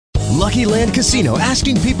Lucky Land Casino,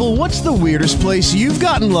 asking people, what's the weirdest place you've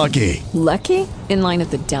gotten lucky? Lucky? In line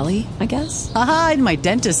at the deli, I guess? Aha, in my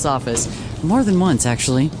dentist's office. More than once,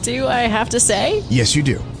 actually. Do I have to say? Yes, you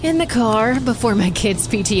do. In the car before my kids'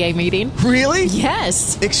 PTA meeting. Really?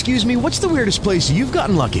 Yes. Excuse me, what's the weirdest place you've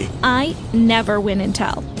gotten lucky? I never win and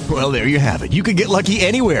tell. Well, there you have it. You can get lucky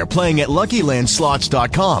anywhere, playing at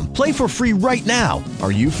LuckyLandSlots.com. Play for free right now.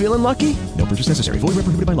 Are you feeling lucky? No purchase necessary. Void where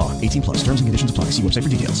prohibited by law. 18 plus. Terms and conditions apply. See website for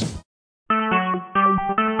details.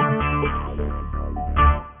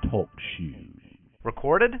 Talk shoes.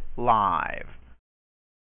 Recorded live.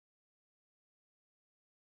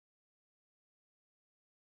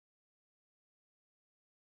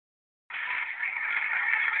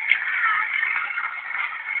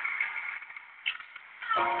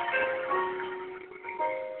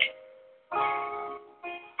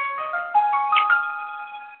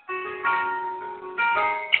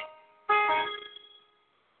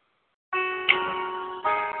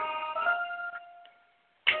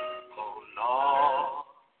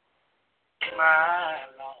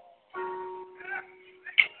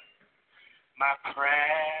 My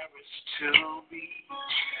prayer is to be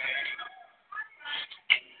changed,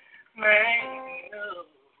 made new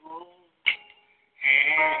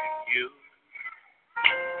in you.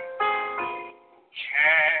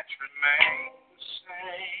 Can't remain the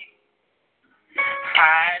same.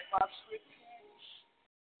 I must repent.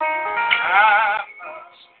 I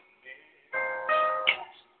must admit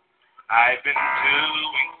I've been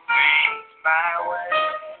doing things my way.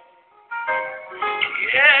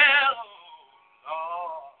 Yeah.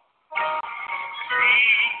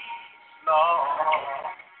 Lord,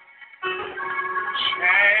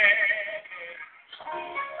 change,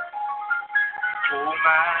 oh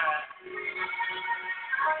my,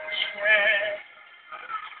 change,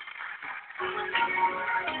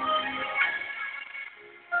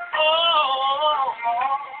 oh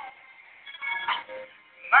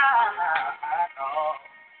my, Lord,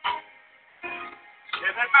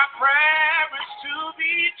 said that my prayer is to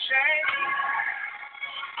be changed,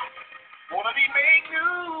 wanna be made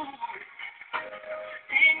new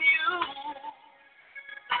in you,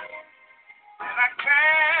 and I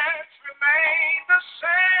can't remain the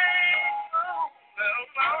same. Oh,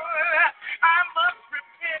 Lord, I must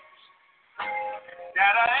repent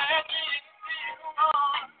that I did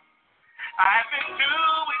wrong. I've been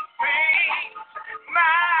doing things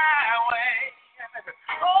my way.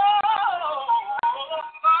 Oh,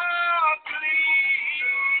 Lord,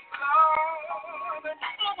 please, Lord,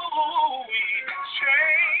 oh,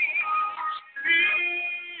 change.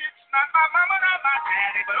 It's not my mama, not my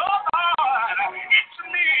daddy, but oh Lord, it's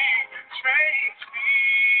me. Change me.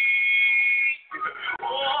 Oh,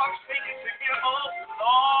 I'm singing to you, oh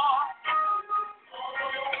Lord,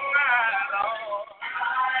 my Lord.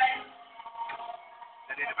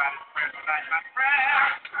 Did anybody's prayer tonight, my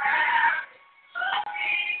prayer?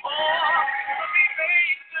 Oh, to be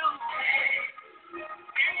made new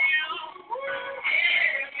in you,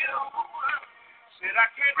 in you. Said I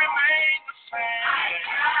can't remain the same.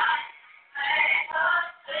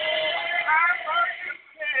 I must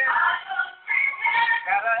repent.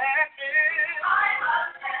 Gotta admit,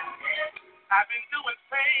 I've been doing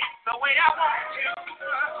things the way I want to.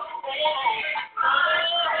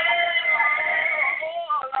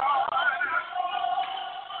 Oh, Lord,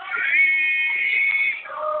 please,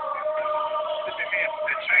 lift your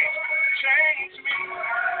hands and change me.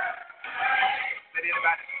 Did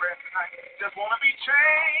anybody's prayer tonight just want to be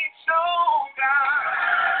changed? Oh,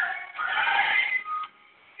 God,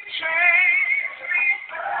 change me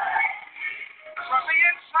from the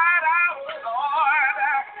inside out, Lord.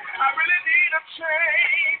 I really need a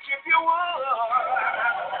change, if you would.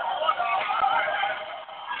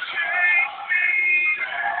 Change me.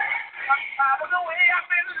 I'm tired of the way I've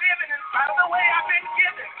been living and tired of the way I've been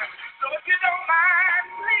giving. So if you don't mind,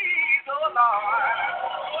 please, oh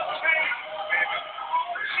Lord, change me.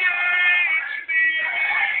 Change me.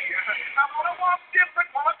 I want to walk different,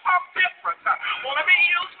 want to talk different, want to be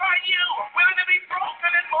used by you. I'm willing to be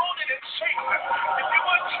broken and molded and shaped. If you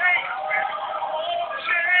would change me, oh,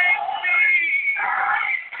 change me.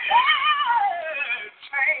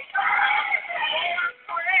 Change. I'm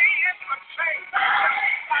praying for change.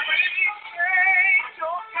 I really need change,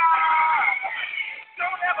 oh God.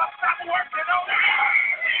 Don't ever stop working on me.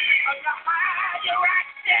 I'm the higher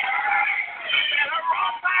acting.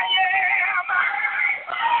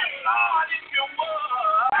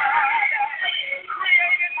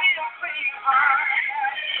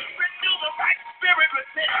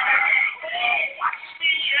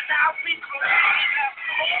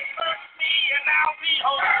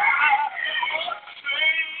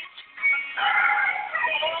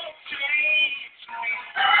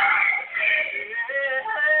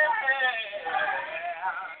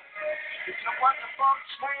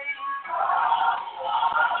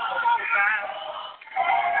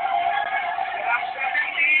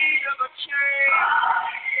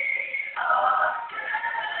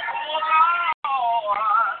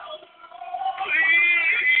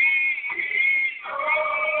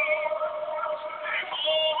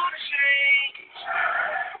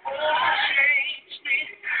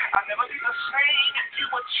 same if you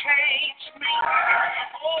would change me.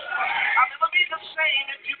 Oh, I'll never be the same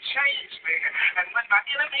if you change me. And when my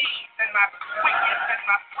enemies and my wicked and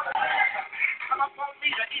my foes come upon me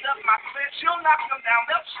to eat up my flesh, you'll knock them down.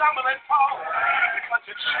 They'll stumble and fall because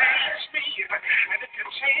you changed me. And if you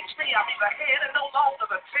change me, I'll be the head and no longer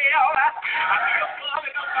the tail. I'll be above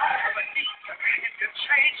and no longer beneath. If you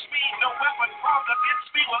change me, no weapon formed against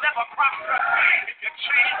me will ever prosper. If you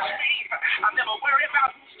change me, I'll never worry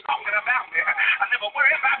about who's talking about me. I'll never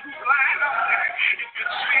worry about who's lying on me. If you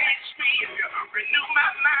change me, if you renew my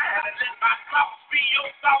mind and let my thoughts be your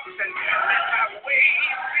thoughts and let my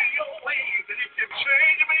ways be your ways. And if you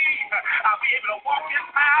change me, I'll be able to walk in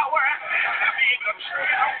power. I'll be able to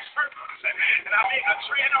tread on serpents. And I'll be able to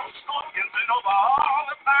tread on scorpions and over all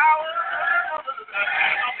the power of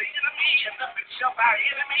the enemy. And nothing shall our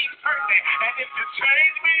enemies hurt me. And if you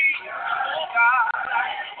change me, oh God,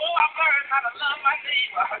 I've learned how to love my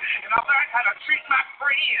neighbor. And I've learned how to treat my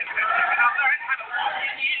friends. And I've learned how to walk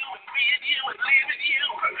in you and be in you and live in you.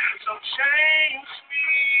 So change me,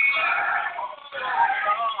 oh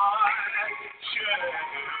Lord, change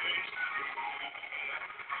me.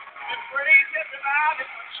 And praise everybody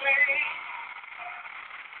for change.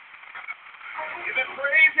 Give it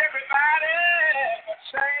praise everybody for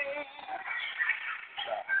change.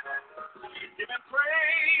 Give it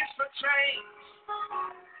praise for change.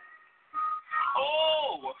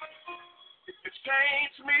 Oh, if you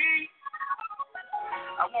change me,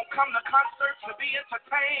 I won't come to concerts to be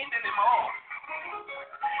entertained anymore.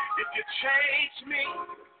 If you change me,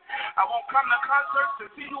 I won't come to concerts to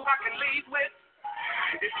see who I can lead with.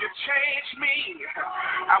 If you change me,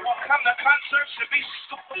 I won't come to concerts to be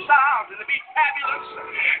superstars and to be fabulous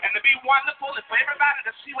and to be wonderful and for everybody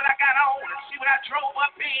to see what I got on and see what I drove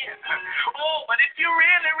up in. Oh, but if you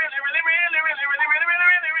really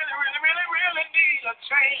need a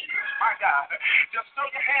change, my God, just throw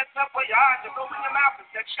your hands up where you are and just open your mouth and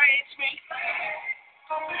say, change me.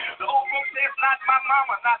 The old book says, not my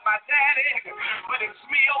mama, not my daddy, but it's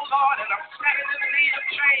me, oh Lord, and I'm standing in the need of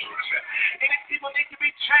change. Any people need to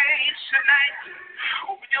be changed tonight?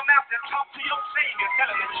 Open your mouth and talk to your Savior.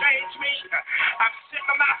 Tell him to change me. I'm sick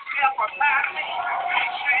of myself. I'm tired of me.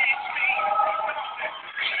 Change me.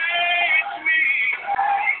 Change me.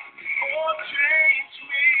 Oh, change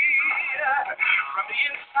me. From the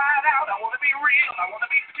inside out, I want to be real. I want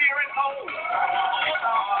to be pure and whole. Oh,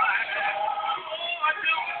 Lord.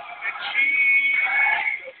 Do it for me,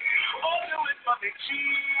 Jesus. Oh, do it for me,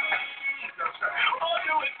 Jesus. Oh,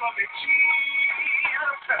 do it for me,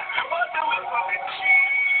 Jesus. Oh, do it for me,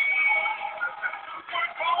 Jesus.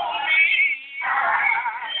 Work on me.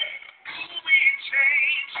 Do we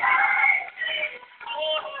change?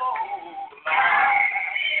 Oh, Lord.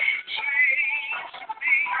 Change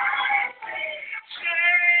me.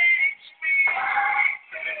 Change me.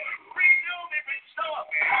 Renew me, restore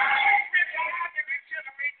me.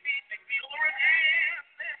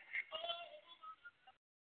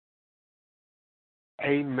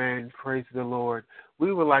 Amen. Praise the Lord.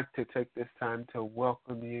 We would like to take this time to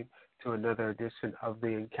welcome you to another edition of The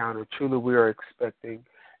Encounter. Truly, we are expecting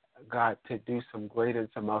God to do some great and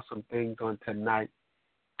some awesome things on tonight.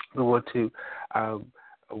 We want to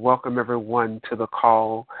welcome everyone to the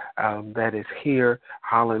call that is here.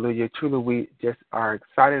 Hallelujah. Truly, we just are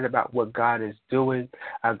excited about what God is doing.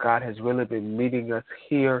 God has really been meeting us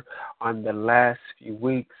here on the last few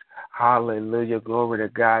weeks. Hallelujah. Glory to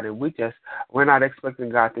God. And we're not expecting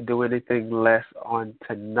God to do anything less on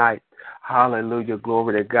tonight. Hallelujah.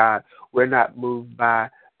 Glory to God. We're not moved by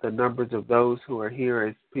the numbers of those who are here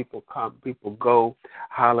as people come, people go.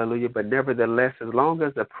 Hallelujah. But nevertheless, as long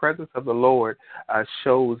as the presence of the Lord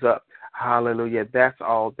shows up, hallelujah, that's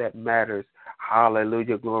all that matters.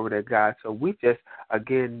 Hallelujah. Glory to God. So we just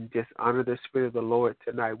honor the Spirit of the Lord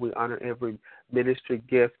tonight. We honor every ministry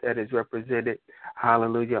gift that is represented,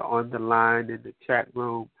 hallelujah, on the line, in the chat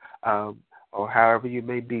room, or however you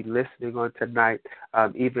may be listening on tonight,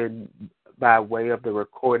 even by way of the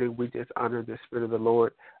recording. We just honor the Spirit of the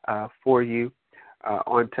Lord for you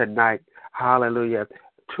on tonight. Hallelujah.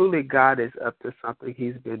 Truly, God is up to something.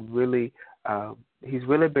 He's really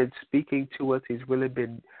been speaking to us. He's really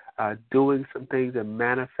been doing some things and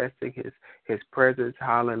manifesting his presence,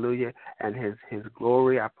 hallelujah, and his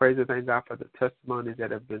glory. I praise and thank God for the testimonies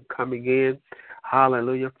that have been coming in,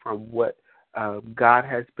 hallelujah, from what God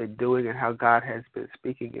has been doing and how God has been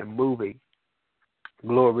speaking and moving.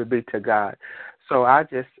 Glory be to God. So I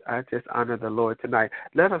just honor the Lord tonight.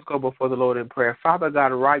 Let us go before the Lord in prayer. Father God,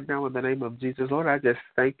 right now in the name of Jesus, Lord, I just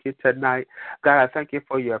thank you tonight. God, I thank you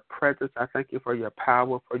for your presence. I thank you for your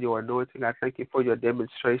power, for your anointing. I thank you for your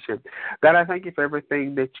demonstration. God, I thank you for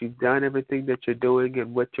everything that you've done, everything that you're doing,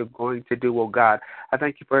 and what you're going to do, oh God. I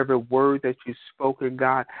thank you for every word that you've spoken,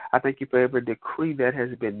 God. I thank you for every decree that has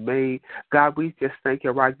been made. God, we just thank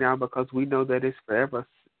you right now because we know that it's forever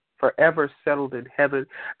settled in heaven.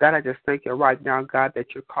 God, I just thank you right now, God,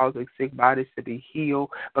 that you're causing sick bodies to be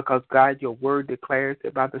healed because, God, your word declares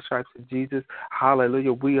that by the stripes of Jesus,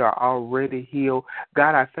 hallelujah, we are already healed.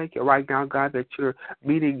 God, I thank you right now, God, that you're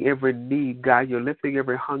meeting every need, God. You're lifting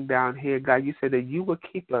every hung down head, God. You said that you will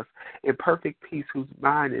keep us in perfect peace whose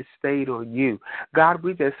mind is stayed on you. God,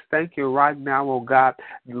 we just thank you right now, oh God,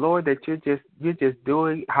 Lord, that you're just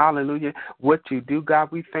doing, hallelujah, what you do, God.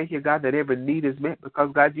 We thank you, God, that every need is met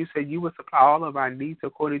because, God, you said you would supply all of our needs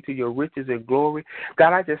according to your riches and glory.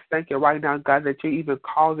 God, I just thank you right now, God, that you're even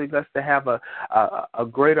causing us to have a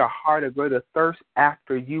greater heart, a greater thirst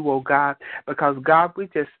after you, oh God, because, God, we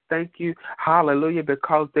just thank you, hallelujah,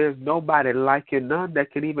 because there's nobody like you, none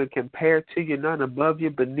that can even compare to you, none above you,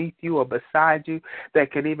 beneath you, or beside you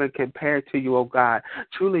that can even compare to you, oh God.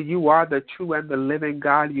 Truly, you are the true and the living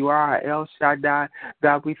God. You are our El Shaddai.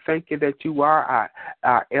 God, we thank you that you are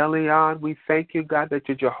our Elion. We thank you, God, that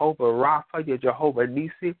you're Jehovah Rapha, you're Jehovah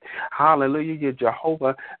Nisi. Hallelujah, you're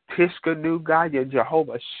Jehovah Tishkanu, God, you're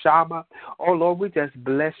Jehovah Shammah. Oh, Lord, we just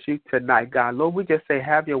bless you tonight, God. Lord, we just say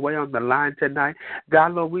have your way on the line tonight.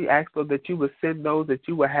 God, Lord, we ask, Lord, that you would send those that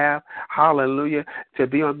you would have, hallelujah, to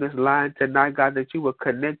be on this line tonight, God, that you would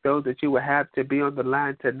connect those that you would have to be on the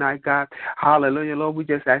line tonight, God. Hallelujah, Lord, we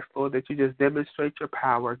just ask, Lord, that you just demonstrate your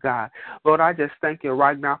power, God. Lord, I just thank you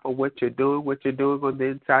right now for what you're doing on the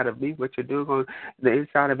inside of me, what you're doing on the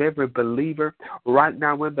inside of every believer right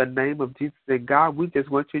now in the name of Jesus. And God, we just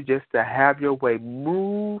want you just to have your way.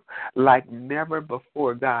 Move like never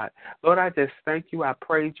before, God. Lord, I just thank you. I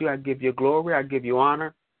praise you. I give you glory. I give you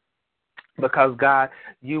honor. Because, God,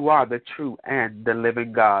 you are the true and the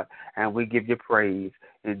living God, and we give you praise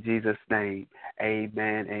in Jesus' name.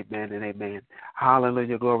 Amen, amen, and amen.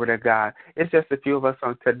 Hallelujah, glory to God. It's just a few of us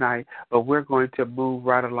on tonight, but we're going to move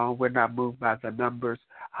right along. We're not moved by the numbers.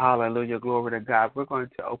 Hallelujah, glory to God. We're going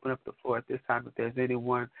to open up the floor at this time if there's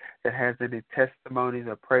anyone that has any testimonies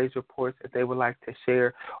or praise reports that they would like to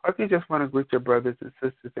share, or if you just want to greet your brothers and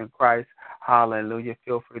sisters in Christ, hallelujah,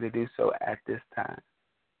 feel free to do so at this time.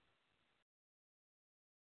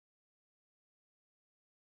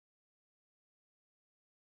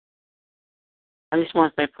 I just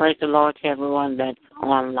want to say praise the Lord to everyone that's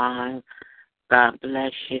online. God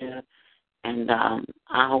bless you. And I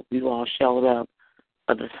hope you all showed up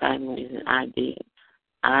for the same reason I did.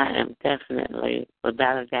 I am definitely,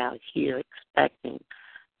 without a doubt, here expecting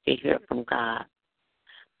to hear from God.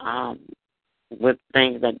 With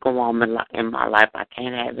things that go on in my life, I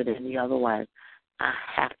can't have it any other way. I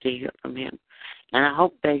have to hear from Him. And I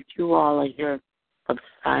hope that you all are here for the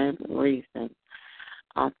same reason.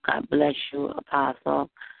 God bless you, Apostle,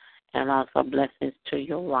 and also blessings to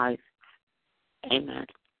your wife. Amen.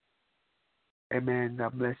 Amen.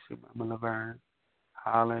 God bless you, Mama Laverne.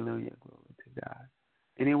 Hallelujah. Glory to God.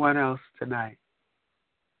 Anyone else tonight?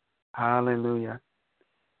 Hallelujah.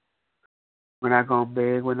 We're not going to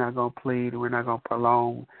beg. We're not going to plead. We're not going to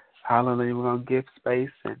prolong. Hallelujah. We're going to give space.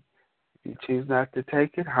 And if you choose not to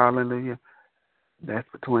take it, hallelujah, that's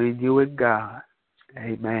between you and God.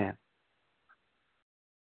 Amen.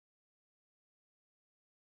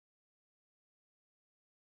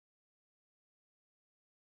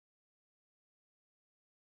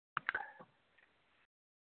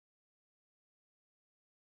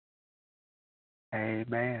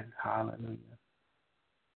 Amen. Hallelujah.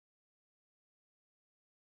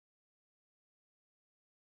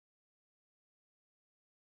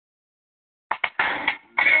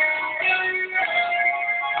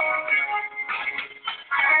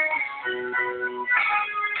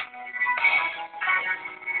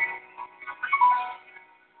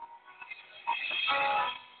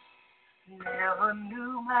 Never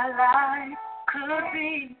knew my life could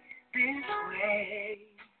be this way.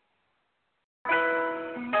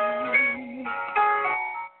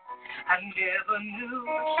 I never knew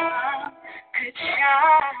the sun could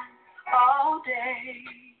shine all day.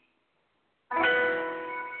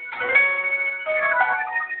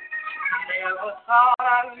 Never thought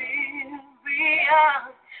I'd live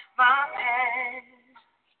beyond my past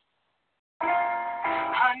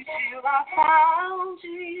until I found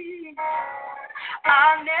you.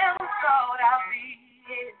 I never thought I'd be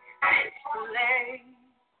in this place.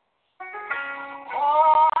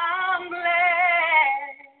 Oh, I'm glad.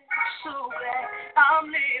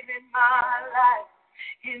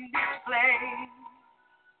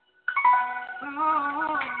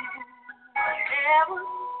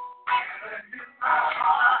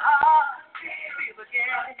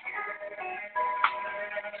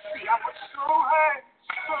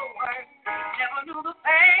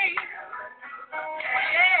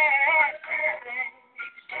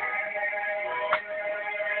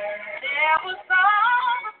 was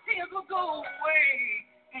all the tears will go away.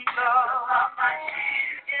 Love,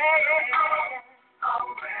 yeah.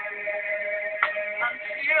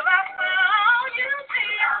 Until I found you,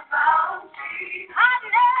 I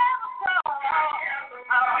never thought I'd be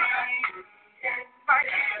my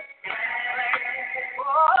oh,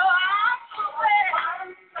 I'm so glad.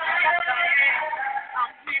 Yes, I am.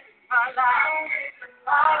 I'm living my life.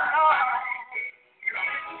 Oh, Lord.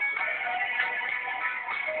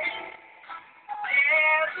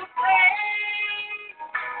 There's a place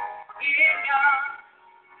in God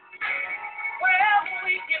where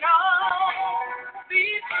we can all be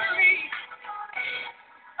free.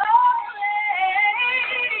 A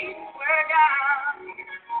place where God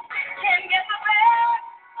can get the best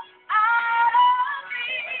out of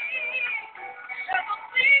me. There's a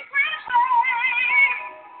secret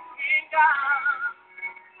place in God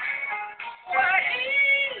where He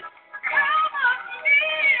covers me.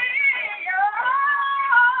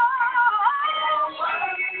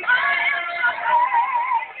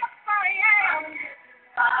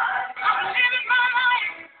 I'm living my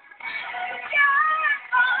life.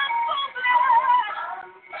 Yeah, I'm so glad.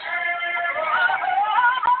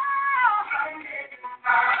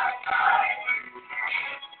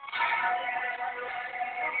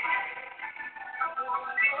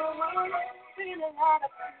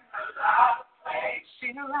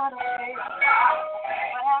 Seen a lot of things,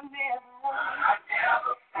 but I've never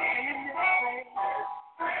been in this place.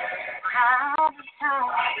 Time to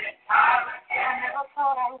time, I never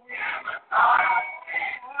thought I would.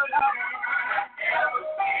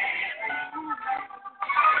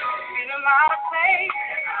 Seen a lot of things,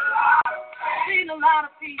 seen a lot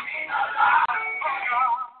of people.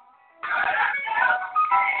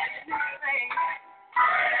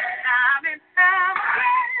 Time and time,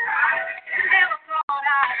 never thought I'd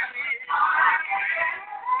live.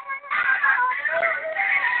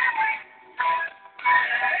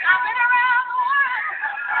 I've been around the world,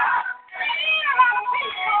 seen a lot of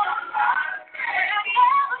people, and I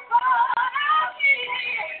never thought I'd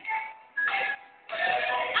live. I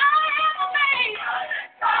am amazed.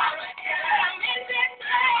 I'm in this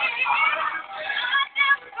place. I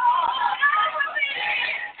never thought I would be.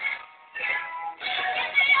 In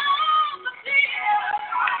the arms of Jesus,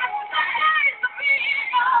 the place to be.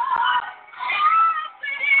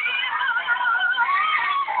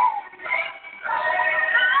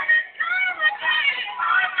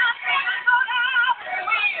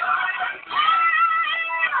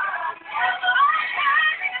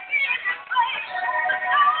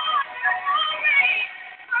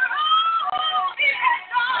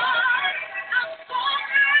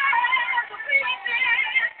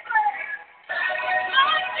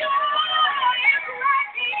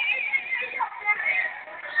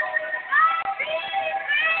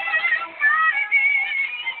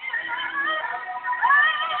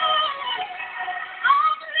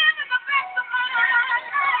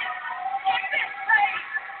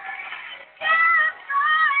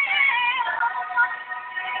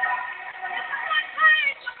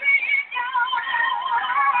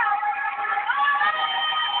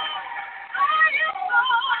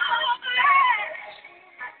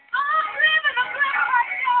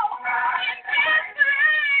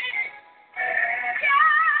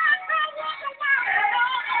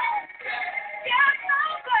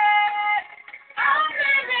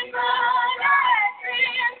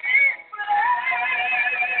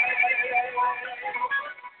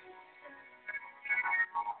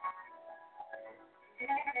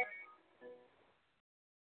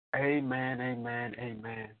 Amen, amen,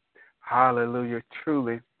 amen. Hallelujah.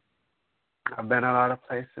 Truly, I've been a lot of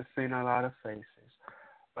places, seen a lot of faces,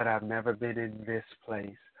 but I've never been in this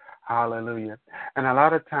place. Hallelujah. And a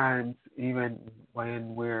lot of times, even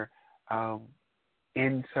when we're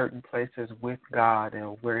in certain places with God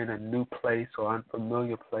and we're in a new place or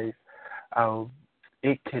unfamiliar place,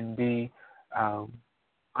 it can be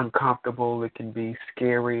uncomfortable, it can be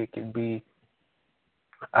scary, it can be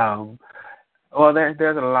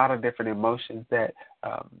there's a lot of different emotions that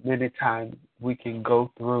many times we can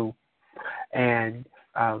go through. And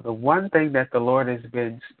the one thing that the Lord has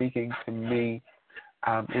been speaking to me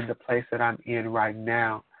in the place that I'm in right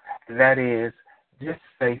now, that is just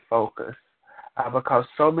stay focused. Because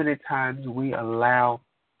so many times we allow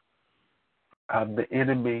the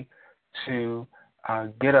enemy to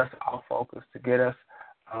get us off focus, to get us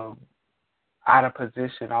out of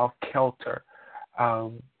position, off kilter,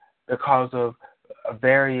 because of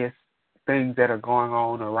various things that are going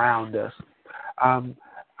on around us.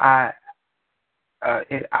 I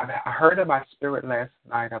heard in my spirit last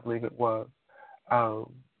night, I believe it was,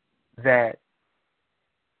 that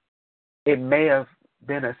it may have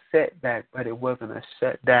been a setback, but it wasn't a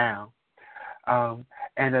shutdown.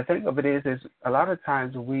 And the thing of it is a lot of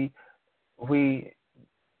times we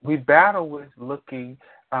battle with looking,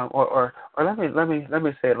 or let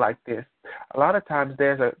me say it like this. A lot of times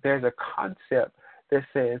there's a concept that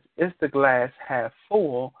says, is the glass half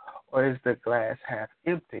full or is the glass half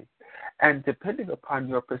empty? And depending upon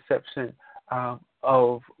your perception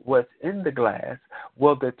of what's in the glass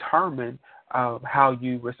will determine how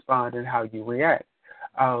you respond and how you react.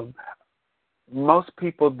 Most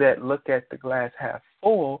people that look at the glass half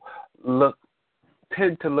full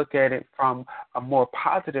tend to look at it from a more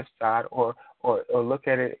positive side, or look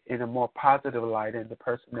at it in a more positive light, and the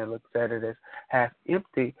person that looks at it as half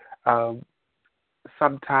empty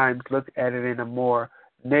sometimes look at it in a more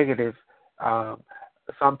negative.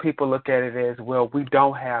 Some people look at it as, well, we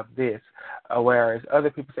don't have this, whereas other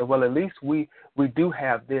people say, well, at least we do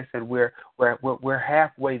have this, and we're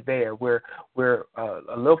halfway there. We're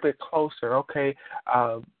a little bit closer. Okay,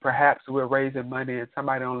 perhaps we're raising money, and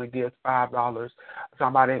somebody only gives $5.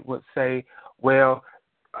 Somebody would say, well,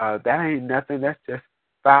 that ain't nothing. That's just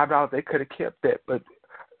 $5. They could have kept that, but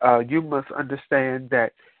you must understand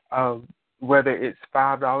that. Whether it's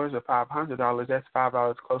 $5 or $500, that's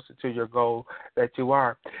 $5 closer to your goal that you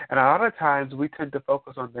are. And a lot of times we tend to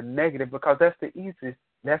focus on the negative because that's the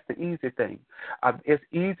easy thing. It's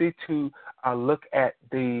easy to look at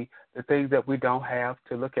the things that we don't have,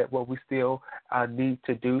 to look at what we still need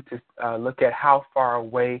to do, to look at how far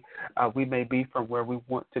away we may be from where we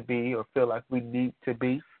want to be or feel like we need to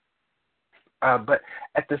be. But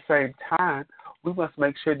at the same time, we must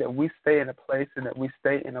make sure that we stay in a place and that we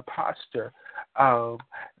stay in a posture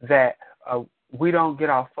that we don't get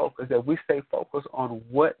off focus, that we stay focused on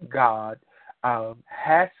what God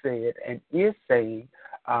has said and is saying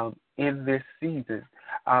in this season,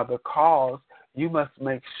 because you must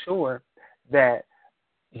make sure that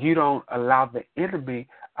you don't allow the enemy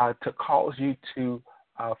to cause you to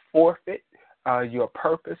forfeit your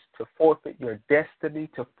purpose, to forfeit your destiny,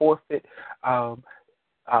 to forfeit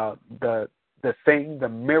the thing, the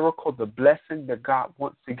miracle, the blessing that God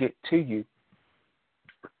wants to get to you,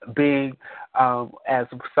 being, as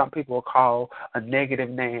some people call, a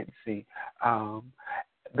negative Nancy.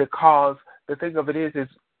 Because the thing of it is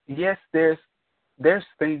yes, there's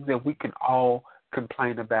things that we can all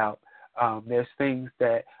complain about. There's things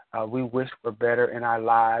that we wish were better in our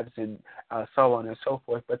lives, and so on and so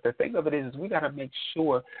forth. But the thing of it is we got to make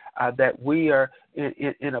sure that we are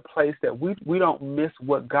in a place that we don't miss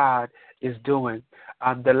what God is doing.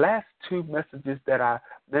 The last two messages that I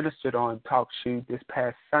ministered on Talk Shoe this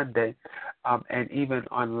past Sunday, and even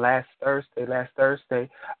on last Thursday,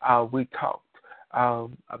 we talked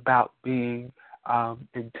about being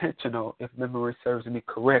intentional, if memory serves me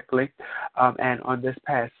correctly. And on this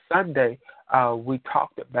past Sunday, we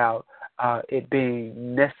talked about it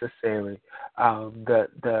being necessary.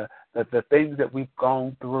 The things that we've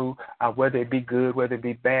gone through, whether it be good, whether it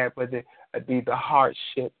be bad, whether it be the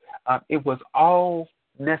hardship, it was all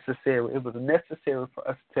necessary. It was necessary for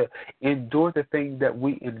us to endure the things that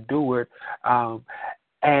we endured,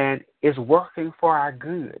 and it's working for our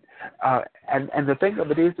good. And the thing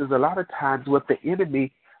of it is a lot of times what the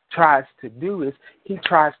enemy tries to do is he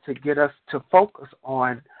tries to get us to focus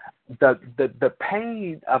on the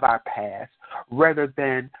pain of our past rather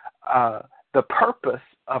than the purpose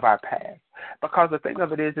of our past. Because the thing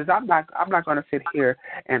of it is I'm not going to sit here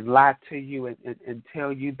and lie to you and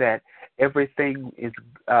tell you that everything is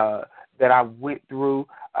that I went through,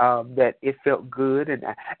 that it felt good,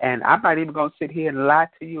 and I'm not even going to sit here and lie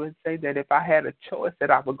to you and say that if I had a choice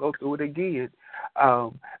that I would go through it again,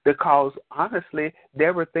 because honestly,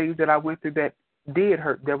 there were things that I went through that did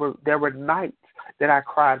hurt. There were nights that I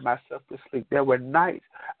cried myself to sleep. There were nights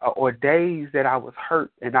or days that I was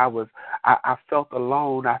hurt, and I felt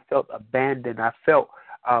alone. I felt abandoned. I felt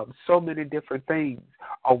so many different things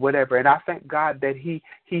or whatever. And I thank God that He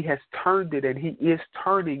has turned it, and He is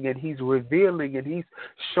turning, and He's revealing, and He's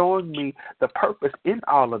showing me the purpose in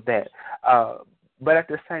all of that. But at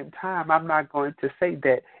the same time, I'm not going to say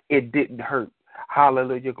that it didn't hurt.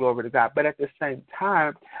 Hallelujah, glory to God. But at the same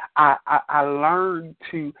time, I learned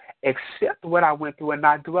to accept what I went through and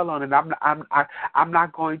not dwell on it. I'm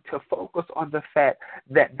not going to focus on the fact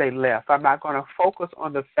that they left. I'm not going to focus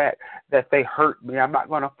on the fact that they hurt me. I'm not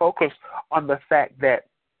going to focus on the fact that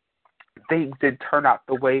things didn't turn out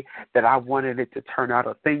the way that I wanted it to turn out,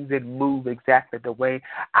 or things didn't move exactly the way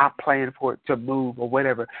I planned for it to move, or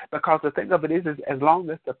whatever. Because the thing of it is as long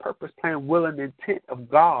as the purpose, plan, will, and intent of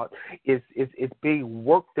God is being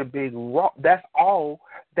worked and being wrought, that's all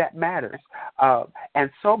that matters. And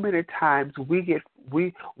so many times we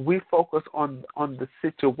focus on the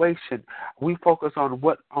situation. We focus on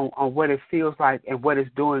what it feels like and what it's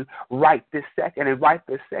doing right this second. And right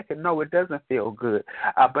this second, no, it doesn't feel good.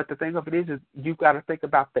 But the thing of it is you've got to think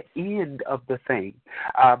about the end of the thing.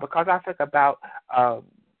 Because I think about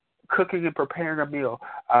cooking and preparing a meal.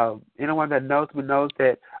 Anyone that knows me knows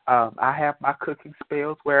that I have my cooking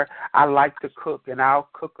spells where I like to cook, and I'll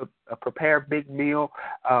prepare a big meal,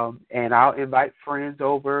 and I'll invite friends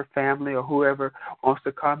over, family, or whoever wants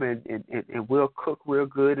to come, and we'll cook real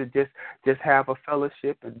good and just have a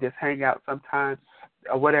fellowship and just hang out sometimes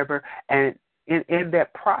or whatever. And in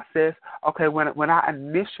that process, okay, when I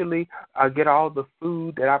initially get all the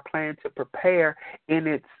food that I plan to prepare in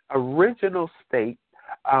its original state,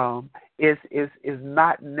 is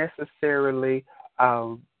not necessarily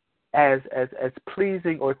as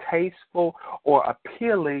pleasing or tasteful or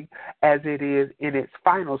appealing as it is in its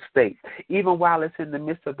final state. Even while it's in the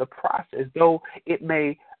midst of the process, though it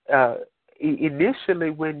may initially,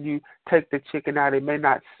 when you take the chicken out, it may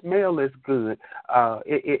not smell as good.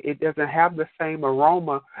 It doesn't have the same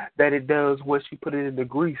aroma that it does once you put it in the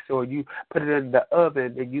grease or you put it in the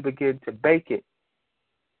oven and you begin to bake it.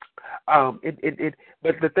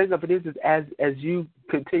 But the thing of it is as you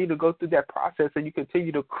continue to go through that process and you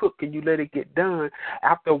continue to cook and you let it get done,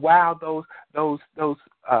 after a while, those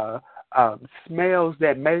smells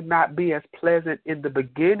that may not be as pleasant in the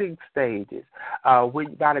beginning stages,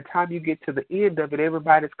 when by the time you get to the end of it,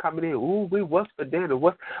 everybody's coming in. Ooh, what's for dinner?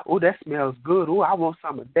 Ooh, that smells good. Ooh, I want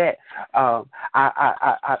some of that.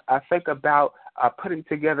 I think about putting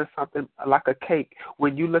together something like a cake.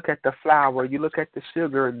 When you look at the flour, you look at the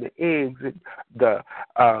sugar and the eggs and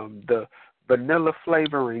the vanilla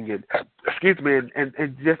flavoring and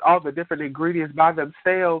and just all the different ingredients by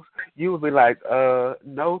themselves, you would be like,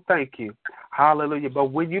 no, thank you. Hallelujah. But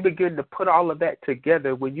when you begin to put all of that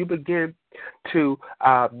together, when you begin to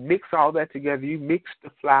mix all that together, you mix the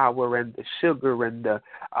flour and the sugar and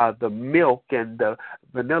the milk and the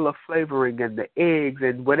vanilla flavoring and the eggs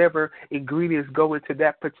and whatever ingredients go into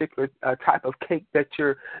that particular type of cake that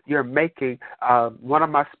you're making. One of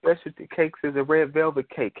my specialty cakes is a red velvet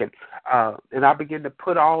cake, and I begin to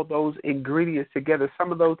put all those ingredients together.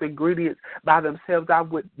 Some of those ingredients by themselves I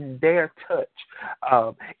wouldn't dare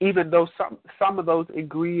touch, even though some of those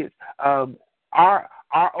ingredients are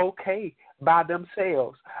okay by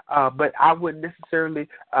themselves, but I wouldn't necessarily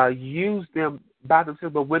use them by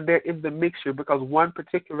themselves. But when they're in the mixture, because one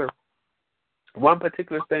particular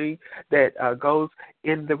thing that goes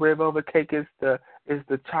in the red velvet cake is the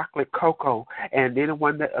chocolate cocoa. And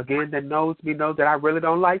anyone that knows me knows that I really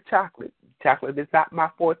don't like chocolate. Chocolate is not my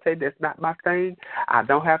forte. That's not my thing. I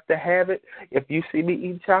don't have to have it. If you see me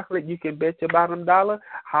eating chocolate, you can bet your bottom dollar,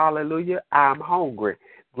 hallelujah, I'm hungry.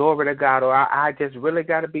 Glory to God. Or I just really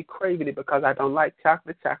got to be craving it because I don't like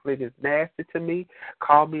chocolate. Chocolate is nasty to me.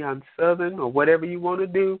 Call me unsouthern or whatever you want to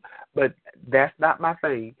do, but that's not my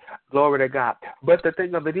thing. Glory to God. But the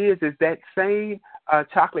thing of it is that same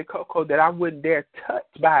chocolate cocoa that I wouldn't dare touch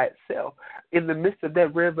by itself in the midst of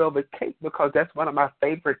that red velvet cake, because that's one of my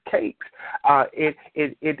favorite cakes.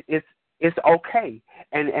 It's okay,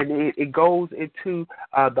 and it goes into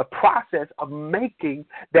the process of making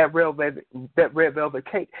that red velvet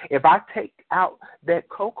cake. If I take out that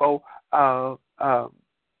cocoa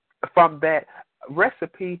from that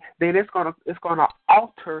recipe, then it's gonna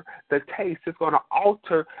alter the taste. It's gonna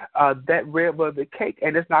alter that red velvet cake,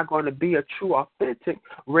 and it's not going to be a true, authentic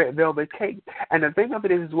red velvet cake. And the thing of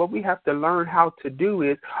it is what we have to learn how to do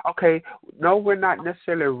is, okay, no, we're not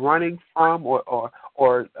necessarily running from or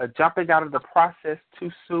jumping out of the process too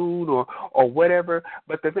soon or whatever.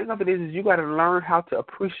 But the thing of it is you got to learn how to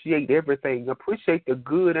appreciate everything, appreciate the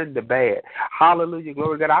good and the bad. Hallelujah,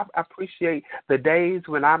 glory to God. I appreciate the days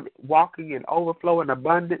when I'm walking in overflow and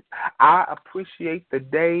abundance. I appreciate the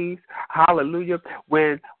days, hallelujah,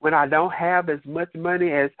 when I don't have as much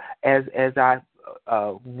money as I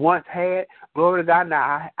once had. Glory to God.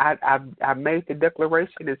 Now I made the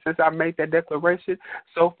declaration, and since I made that declaration,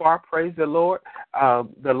 so far, praise the Lord.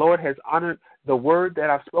 The Lord has honored the word that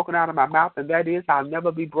I've spoken out of my mouth, and that is, I'll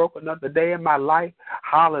never be broke another day in my life.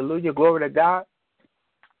 Hallelujah. Glory to God.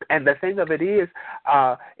 And the thing of it is,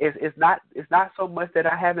 it's not so much that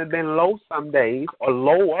I haven't been low some days or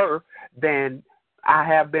lower than I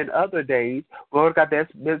have been other days. Lord God, there's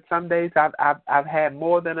been some days I've had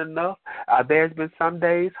more than enough. There's been some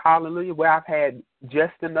days, hallelujah, where I've had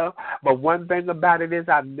just enough. But one thing about it is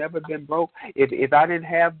I've never been broke. If I didn't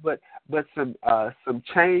have but some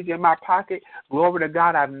change in my pocket, glory to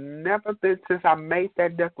God, I've never been, since I made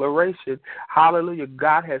that declaration, hallelujah,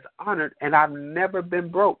 God has honored, and I've never been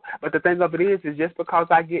broke. But the thing of it is just because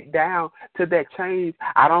I get down to that change,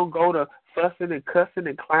 I don't go to fussing and cussing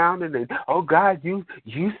and clowning and, oh, God, you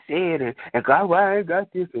said, and God, why I ain't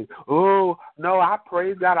got this? And, oh, no, I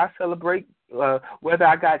praise God. I celebrate whether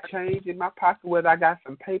I got change in my pocket, whether I got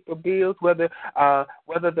some paper bills, whether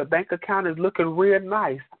the bank account is looking real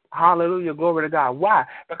nice. Hallelujah, glory to God. Why?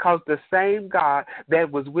 Because the same God that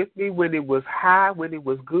was with me when it was high, when it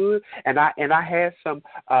was good, and I had some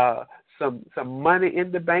money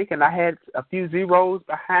in the bank, and I had a few zeros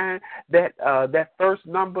behind that first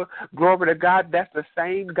number. Glory to God. That's the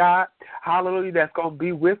same God, hallelujah, that's going to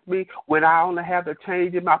be with me when I only have the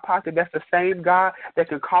change in my pocket. That's the same God that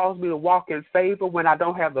can cause me to walk in favor when I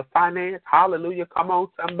don't have the finance. Hallelujah. Come on,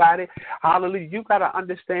 somebody. Hallelujah. You got to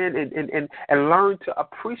understand and learn to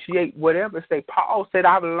appreciate whatever. Say, Paul said,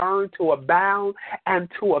 I've learned to abound and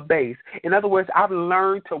to abase. In other words, I've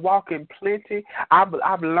learned to walk in plenty.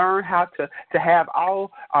 I've learned how to have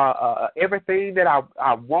all everything that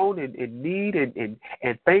I want and need and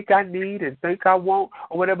think I need and think I want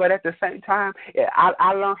or whatever. But at the same time,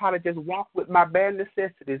 I learned how to just walk with my bare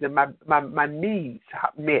necessities and my needs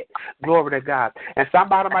met. Glory to God. And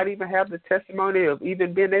somebody might even have the testimony of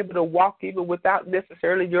even being able to walk even without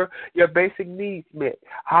necessarily your basic needs met.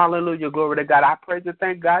 Hallelujah. Glory to God. I praise and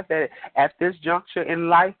thank God that at this juncture in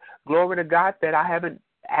life, glory to God, that I haven't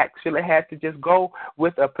actually had to just go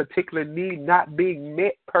with a particular need not being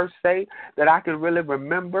met per se that I can really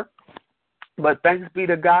remember. But thanks be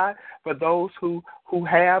to God for those who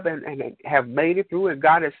have and have made it through, and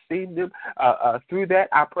God has seen them through that.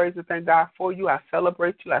 I praise and thank God for you. I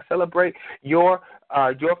celebrate you. I celebrate your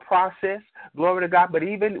process. Glory to God. But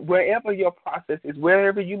even wherever your process is,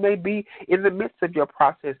 wherever you may be in the midst of your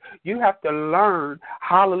process, you have to learn,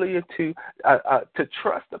 hallelujah, to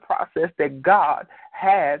trust the process that God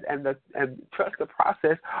has and trust the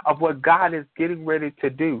process of what God is getting ready to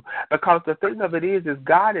do. Because the thing of it is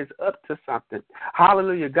God is up to something.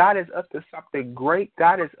 Hallelujah. God is up to something great.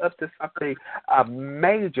 God is up to something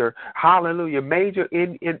major. Hallelujah. Major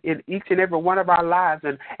in each and every one of our lives.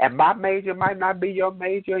 And my major might not be your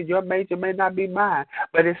major, and your major may not be mine,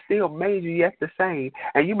 but it's still major yet the same.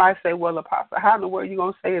 And you might say, well, Apostle, how in the world are you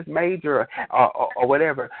going to say it's major or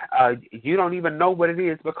whatever? You don't even know what it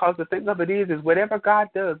is, because the thing of it is whatever God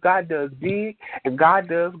does big and God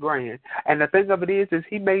does grand. And the thing of it is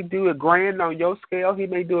he may do a grand on your scale, he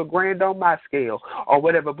may do a grand on my scale or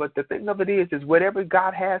whatever, but the thing of it is whatever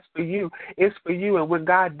God has for you, it's for you. And when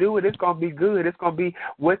God do it, it's going to be good. It's going to be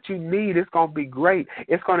what you need. It's going to be great.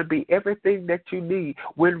 It's going to be everything that you need.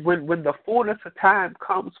 When the fullness of time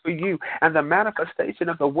comes for you and the manifestation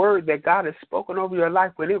of the word that God has spoken over your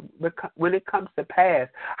life, when it comes to pass,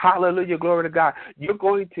 hallelujah, glory to God, you're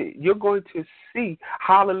going to see,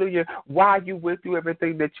 hallelujah, why you went through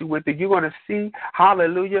everything that you went through. You're going to see,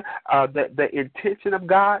 hallelujah, the intention of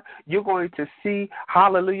God. You're going to see,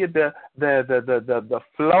 hallelujah, the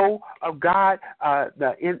flow of God,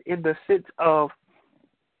 in the sense of,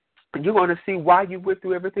 you're going to see why you went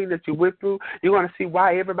through everything that you went through. You're going to see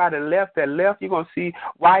why everybody left that left. You're going to see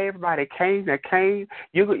why everybody came that came.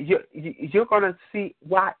 You're going to see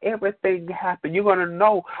why everything happened. You're going to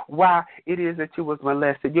know why it is that you was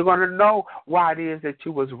molested. You're going to know why it is that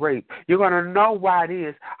you was raped. You're going to know why it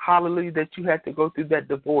is, hallelujah, that you had to go through that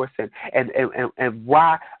divorce and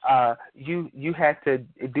why you had to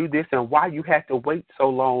do this and why you had to wait so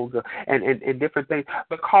long and different things.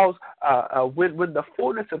 Because when the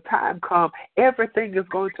fullness of time come, everything is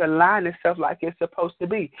going to align itself like it's supposed to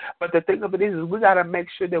be. But the thing of it is we got to make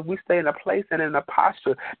sure that we stay in a place and in a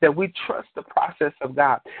posture that we trust the process of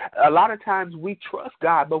God. A lot of times we trust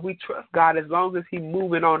God, but we trust God as long as He's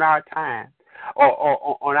moving on our time or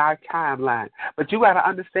on our timeline. But you got to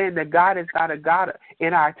understand that God is not a God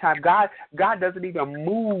in our time. God doesn't even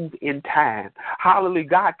move in time. Hallelujah.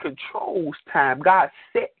 God controls time. God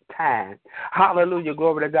set time. Hallelujah.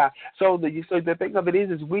 Glory to God. So the thing of it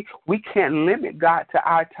is we can't limit God to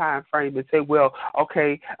our time frame and say, well,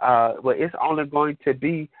 okay, well, it's only going to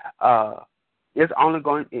be It's only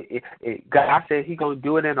going. God said He's going to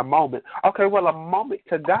do it in a moment. Okay, well, a moment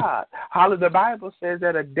to God. Hallelujah. The Bible says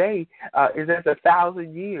that a day is as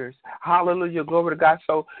 1,000 years. Hallelujah. Glory to God.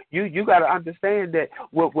 So you got to understand that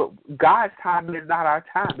what God's timing is not our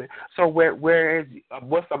timing. So whereas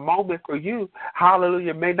what's a moment for you,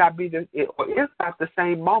 hallelujah, may not be it's not the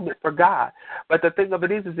same moment for God. But the thing of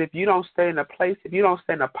it is if you don't stay in a place, if you don't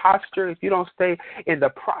stay in a posture, if you don't stay in the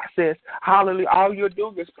process, hallelujah, all you're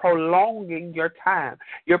doing is prolonging your time.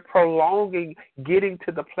 You're prolonging getting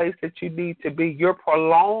to the place that you need to be. You're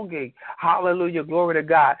prolonging, hallelujah, glory to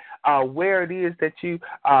God, where it is that you,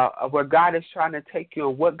 where God is trying to take you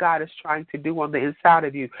and what God is trying to do on the inside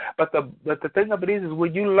of you. But the thing of it is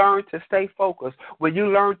when you learn to stay focused, when you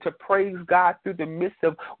learn to praise God through the midst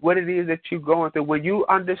of what it is that you're going through, when you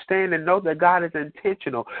understand and know that God is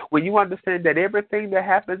intentional, when you understand that everything that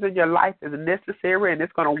happens in your life is necessary and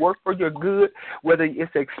it's going to work for your good, whether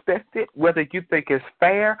it's expected, whether you think it's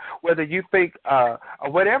fair, whether you think, or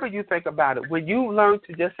whatever you think about it, when you learn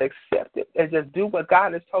to just accept it and just do what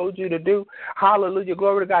God has told you to do, hallelujah,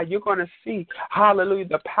 glory to God, you're going to see, hallelujah,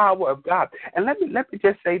 the power of God. And let me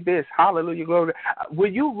just say this, hallelujah, glory to God.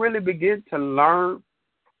 When you really begin to learn,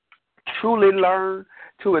 truly learn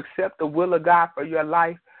to accept the will of God for your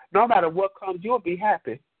life, no matter what comes, you'll be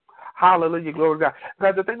happy. Hallelujah, glory to God.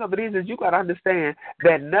 Because the thing of it is you got to understand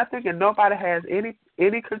that nothing and nobody has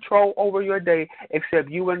any control over your day except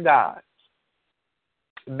you and God.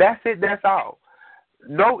 That's it. That's all.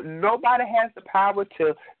 Nobody has the power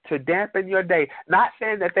to dampen your day. Not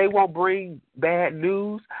saying that they won't bring bad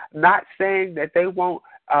news. Not saying that they won't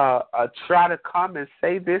try to come and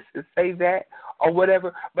say this and say that or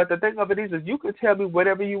whatever. But the thing of it is you can tell me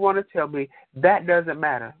whatever you want to tell me. That doesn't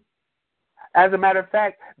matter. As a matter of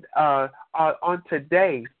fact, on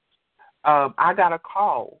today, I got a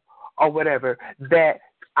call or whatever that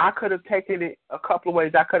I could have taken it a couple of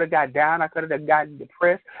ways. I could have got down. I could have gotten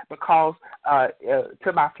depressed because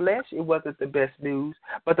to my flesh, it wasn't the best news.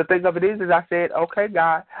 But the thing of it is I said, okay,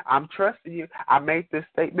 God, I'm trusting you. I made this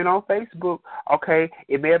statement on Facebook. Okay,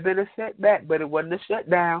 it may have been a setback, but it wasn't a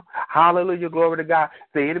shutdown. Hallelujah, glory to God.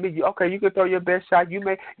 The enemy, okay, you can throw your best shot. You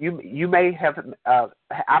may have,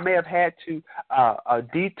 I may have had to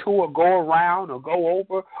detour, go around, or go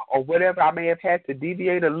over, or whatever. I may have had to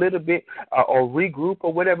deviate a little bit or regroup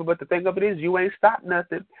or whatever. But the thing of it is, you ain't stopped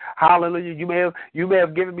nothing. Hallelujah. You may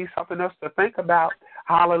have given me something else to think about.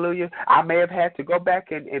 Hallelujah. I may have had to go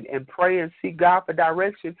back and pray and seek God for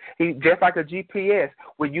direction. Just like a GPS,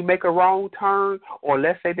 when you make a wrong turn, or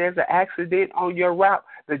let's say there's an accident on your route,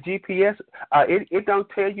 the GPS it don't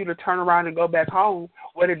tell you to turn around and go back home.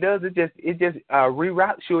 What it does is it just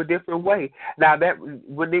reroutes you a different way. Now that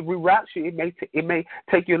when it reroutes you, it may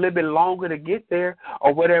take you a little bit longer to get there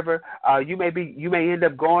or whatever. You may end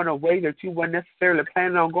up going a way that you weren't necessarily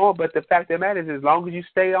planning on going. But the fact of the matter is, as long as you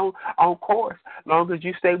stay on course, as long as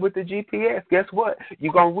you stay with the GPS, guess what?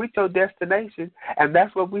 You're gonna reach your destination, and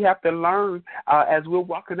that's what we have to learn as we're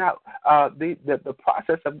walking out the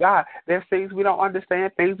process of God. There's things we don't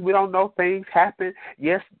understand, things we don't know, things happen.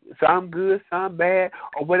 Yes, some good, some bad,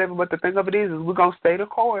 or whatever. But the thing of it is we're gonna stay the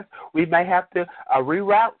course. We may have to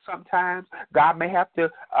reroute sometimes. God may have to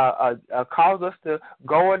cause us to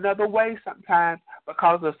go another way sometimes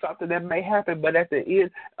because of something that may happen. But at the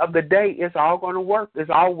end of the day, it's all going to work.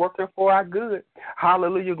 It's all working for our good.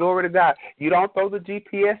 Hallelujah, glory to God. You don't throw the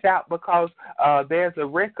GPS out because there's a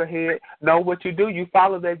wreck ahead. No, what you do, you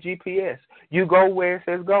follow that GPS. You go where it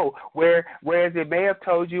says go. Whereas it may have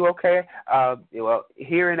told you, okay, well,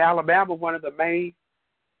 here in Alabama, one of the main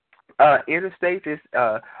interstates is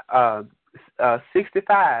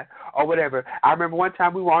 65 or whatever. I remember one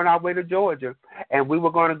time we were on our way to Georgia, and we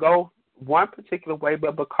were going to go one particular way,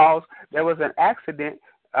 but because there was an accident,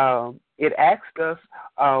 it asked us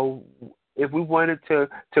if we wanted to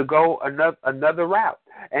go another route.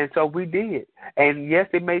 And so we did. And yes,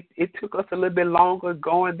 it took us a little bit longer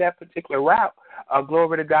going that particular route.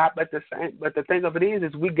 Glory to God. But the thing of it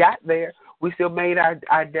is we got there. We still made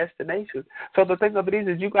our destination. So the thing of it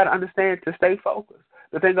is you got to understand to stay focused.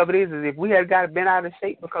 The thing of it is if we had been out of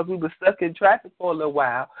shape because we were stuck in traffic for a little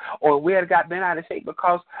while, or we had been out of shape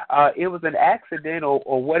because it was an accident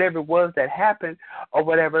or whatever it was that happened or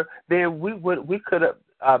whatever, then we could have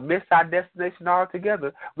missed our destination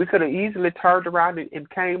altogether. We could have easily turned around and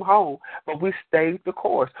came home, but we stayed the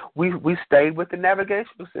course. We stayed with the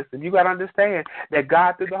navigational system. You got to understand that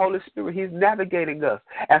God, through the Holy Spirit, He's navigating us.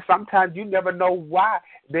 And sometimes you never know why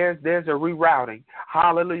there's a rerouting.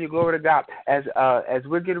 Hallelujah, glory to God. As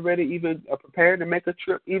we're getting ready, even preparing to make a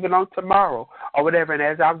trip, even on tomorrow or whatever, and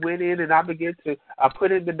as I went in and I began to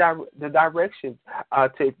put in the directions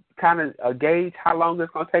to kind of gauge how long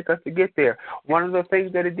it's going to take us to get there. One of the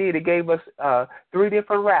things that it did, it gave us 3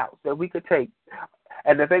 different routes that we could take.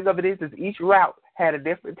 And the thing of it is each route had a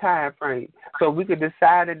different time frame, so we could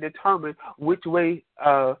decide and determine which way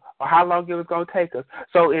or how long it was going to take us.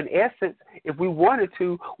 So in essence, if we wanted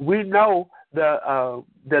to, we know the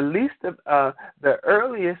least of the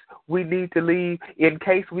earliest we need to leave in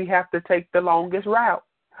case we have to take the longest route.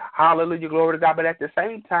 Hallelujah, glory to God. But at the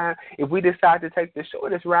same time, if we decide to take the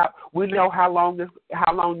shortest route, we know how long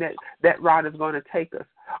that route is going to take us,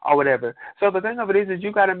 or whatever. So the thing of it is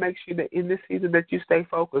you got to make sure that in this season that you stay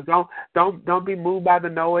focused. Don't be moved by the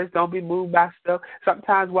noise. Don't be moved by stuff.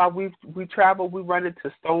 Sometimes while we travel, we run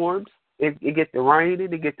into storms. It gets the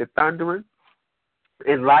raining, it gets the thundering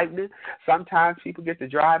and lightning. Sometimes people get to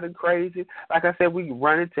driving crazy. Like I said, we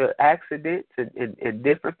run into accidents and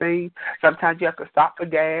different things. Sometimes you have to stop for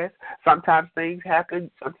gas. Sometimes things happen.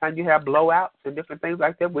 Sometimes you have blowouts and different things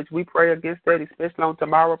like that, which we pray against that, especially on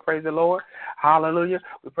tomorrow. Praise the Lord. Hallelujah.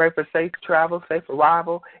 We pray for safe travel, safe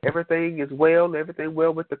arrival. Everything is well. Everything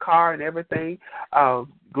well with the car and everything.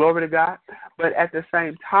 Glory to God. But at the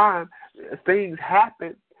same time, things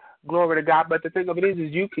happen. Glory to God. But the thing of it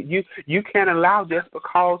is you can't allow just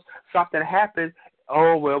because something happens,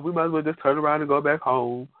 oh, well, we might as well just turn around and go back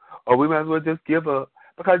home, or we might as well just give up,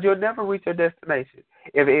 because you'll never reach your destination.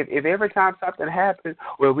 If every time something happens,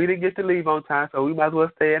 well, we didn't get to leave on time, so we might as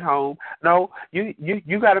well stay at home. No, you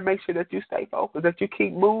got to make sure that you stay focused, that you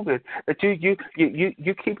keep moving, that you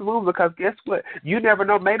keep moving, because guess what? You never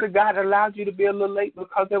know. Maybe God allowed you to be a little late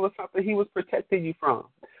because there was something He was protecting you from.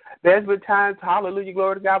 There's been times, hallelujah,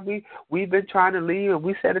 glory to God, we've been trying to leave, and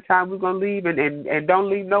we said the time we're going to leave, and don't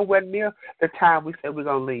leave nowhere near the time we said we're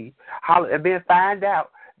going to leave. And then find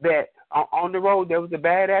out that on the road there was a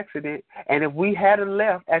bad accident, and if we hadn't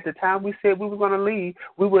left at the time we said we were going to leave,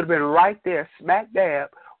 we would have been right there, smack dab,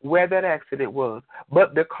 where that accident was.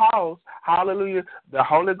 But because, hallelujah, the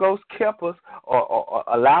Holy Ghost kept us or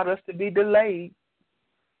allowed us to be delayed,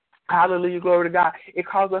 hallelujah, glory to God, it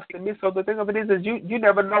caused us to miss. So the thing of it is you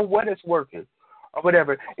never know what is working or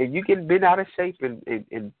whatever. And you can be out of shape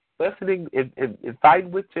and fussing and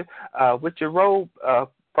fighting with your road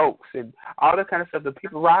folks and all that kind of stuff. The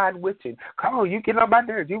people riding with you. Come on, you get on my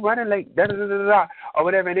nerves. You running late, da-da-da-da-da, or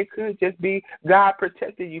whatever. And it could just be God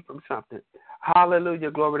protecting you from something.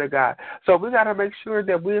 Hallelujah, glory to God. So we got to make sure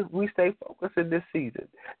that we stay focused in this season,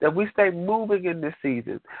 that we stay moving in this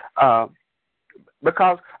season.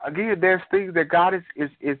 Because, again, there's things that God is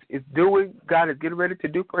doing. God is getting ready to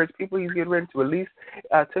do for His people. He's getting ready to release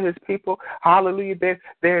to His people. Hallelujah.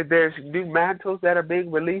 There's new mantles that are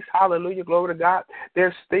being released. Hallelujah. Glory to God.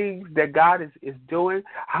 There's things that God is doing.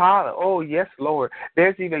 Oh, yes, Lord.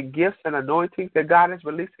 There's even gifts and anointings that God is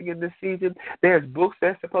releasing in this season. There's books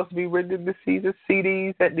that's supposed to be written in this season,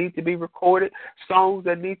 CDs that need to be recorded, songs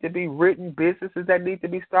that need to be written, businesses that need to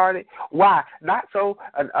be started. Why? Not so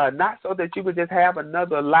that you would just have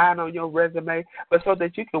another line on your resume, but so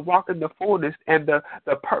that you can walk in the fullness and the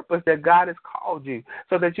purpose that God has called you,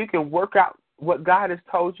 so that you can work out what God has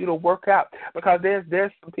told you to work out. Because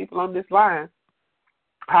there's some people on this line,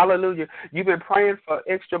 hallelujah, you've been praying for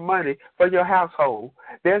extra money for your household.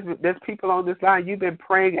 There's people on this line, you've been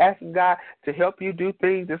praying, asking God to help you do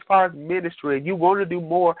things as far as ministry, and you want to do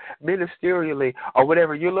more ministerially or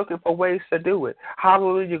whatever. You're looking for ways to do it.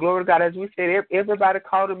 Hallelujah, glory to God. As we said, everybody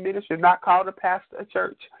called a ministry, not called a pastor, a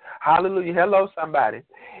church. Hallelujah. Hello, somebody.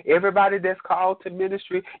 Everybody that's called to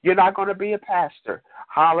ministry, you're not going to be a pastor.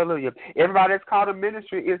 Hallelujah. Everybody that's called to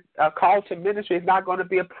ministry is not going to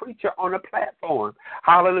be a preacher on a platform.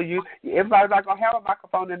 Hallelujah. Everybody's not going to have a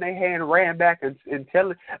microphone in their hand, ran back and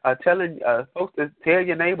telling folks to tell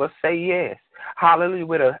your neighbor, say yes. Hallelujah,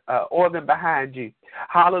 with an organ behind you.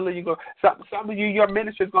 Hallelujah. Some of you, your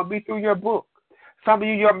ministry is going to be through your book. Some of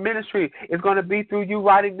you, your ministry is going to be through you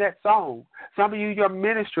writing that song. Some of you, your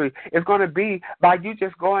ministry is going to be by you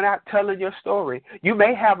just going out telling your story. You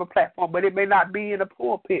may have a platform, but it may not be in a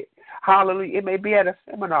pulpit. Hallelujah. It may be at a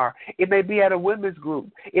seminar. It may be at a women's group.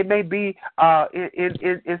 It may be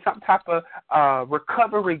in some type of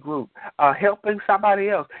recovery group, helping somebody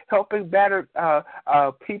else, helping battered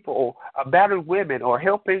people, battered women, or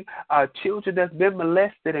helping children that's been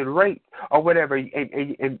molested and raped or whatever,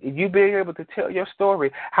 and you being able to tell your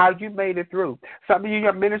story, how you made it through. Some of you,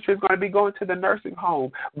 your ministry is going to be going to the nursing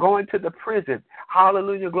home, going to the prison.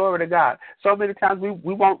 Hallelujah, glory to God. So many times we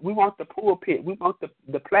want the pulpit. We want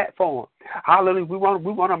the platform. Hallelujah. We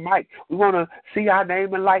want a mic. We want to see our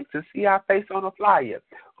name in lights and see our face on a flyer.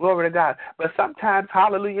 Glory to God. But sometimes,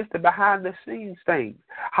 hallelujah, it's the behind the scenes things.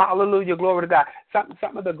 Hallelujah, glory to God.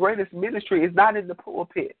 Some of the greatest ministry is not in the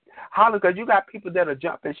pulpit. Holler, because you got people that are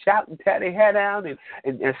jumping, shouting, tear their hair down,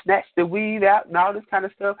 and snatch the weed out and all this kind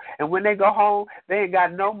of stuff. And when they go home, they ain't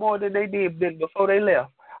got no more than they did before they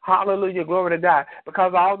left. Hallelujah, glory to God.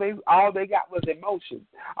 Because all they got was emotion.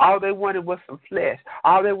 All they wanted was some flesh.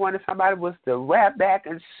 All they wanted somebody was to rap back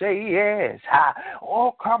and say yes.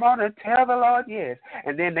 Oh, come on and tell the Lord yes.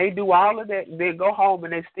 And then they do all of that and then go home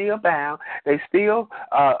and they still bound. They still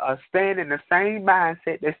stand in the same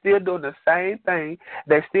mindset. They're still doing the same thing.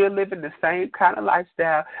 They're still living the same kind of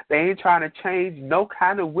lifestyle. They ain't trying to change no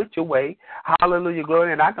kind of which way. Hallelujah,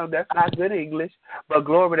 glory. And I know that's not good English, but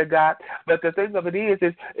glory to God. But the thing of it is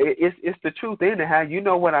it's the truth anyhow. You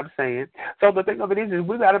know what I'm saying. So the thing of it is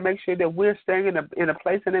we got to make sure that we're staying in a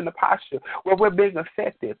place and in a posture where we're being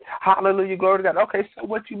effective. Hallelujah, glory to God. Okay, so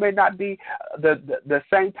what you may not be the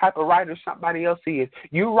same type of writer somebody else is.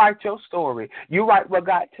 You write your story. You write what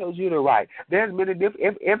God tells you to write. There's many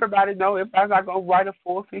different. Everybody know if I'm not going to write a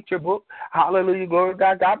full feature book, hallelujah, glory to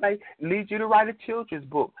God. God may lead you to write a children's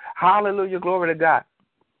book. Hallelujah, glory to God.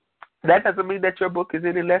 That doesn't mean that your book is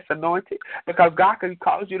any less anointed, because God can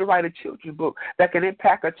cause you to write a children's book that can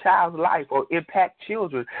impact a child's life or impact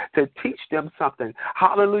children to teach them something.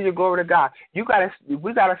 Hallelujah, glory to God. We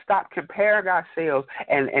gotta stop comparing ourselves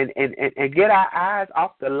and get our eyes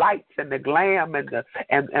off the lights and the glam and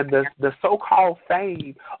the so-called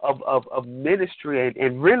fame of ministry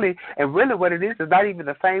and really what it is not even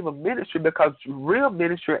the fame of ministry, because real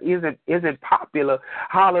ministry isn't popular.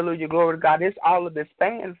 Hallelujah, glory to God. It's all of this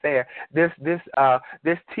fanfare. This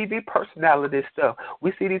TV personality stuff.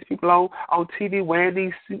 We see these people on TV wearing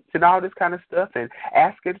these suits and all this kind of stuff and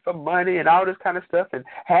asking for money and all this kind of stuff and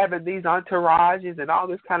having these entourages and all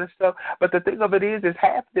this kind of stuff. But the thing of it is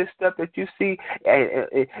half this stuff that you see,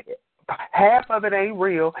 half of it ain't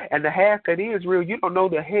real, and the half that is real, you don't know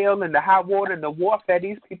the hell and the high water and the warfare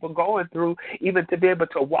these people going through, even to be able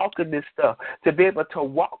to walk in this stuff, to be able to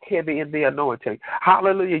walk heavy in the anointing.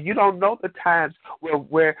 Hallelujah. You don't know the times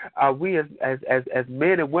where we as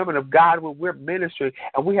men and women of God, when we're ministering,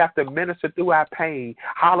 and we have to minister through our pain.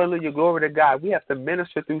 Hallelujah. Glory to God. We have to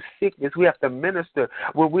minister through sickness. We have to minister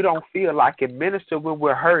when we don't feel like it. Minister when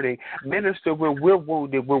we're hurting. Minister when we're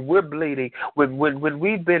wounded, when we're bleeding, when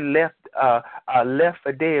we've been left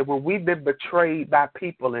for dead, when we've been betrayed by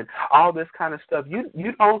people and all this kind of stuff.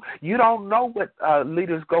 You don't know what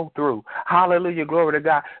leaders go through. Hallelujah, glory to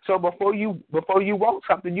God. So before you want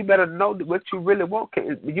something, you better know what you really want.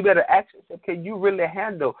 You better ask yourself, can you really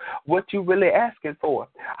handle what you really asking for?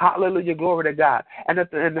 Hallelujah, glory to God. And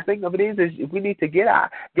the thing of it is we need to get our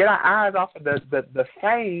eyes off of the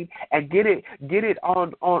fame and get it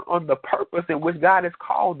on the purpose in which God has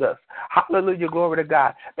called us. Hallelujah, glory to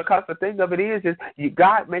God. Because the thing of it is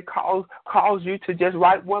God may cause you to just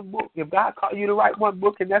write one book. If God calls you to write one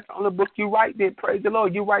book and that's the only book you write, then praise the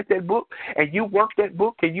Lord. You write that book and you work that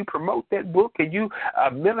book and you promote that book and you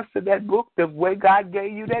minister that book the way God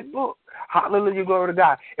gave you that book. Hallelujah, glory to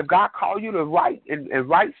God. If God called you to write and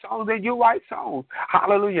write songs, then you write songs.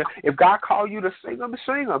 Hallelujah. If God called you to sing them,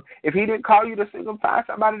 sing them. If He didn't call you to sing them, find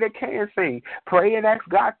somebody that can sing. Pray and ask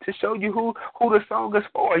God to show you who the song is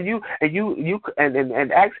for. And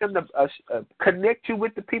ask Him to connect you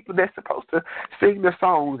with the people that's supposed to sing the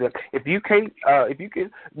songs. If you can't,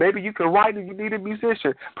 maybe you can write and you need a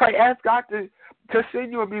musician. Pray, ask God to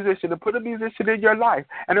send you a musician, to put a musician in your life.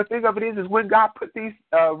 And the thing of it is when God put these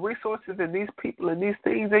resources and these people and these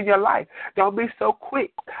things in your life, don't be so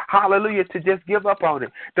quick, hallelujah, to just give up on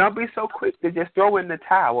it. Don't be so quick to just throw in the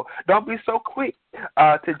towel. Don't be so quick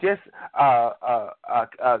to just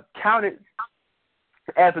count it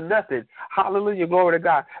as nothing. Hallelujah, glory to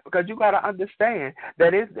God. Because you got to understand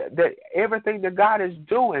that everything that God is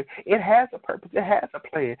doing, it has a purpose, it has a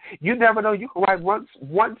plan. You never know. You can write one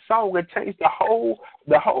song and change the whole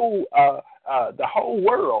world.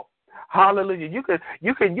 Hallelujah. You can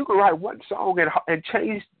write one song and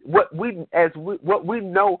change what we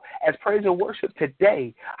know as praise and worship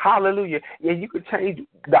today. Hallelujah. And you can change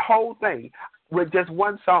the whole thing with just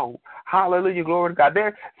one song. Hallelujah, glory to God.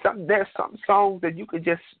 There's some songs that you could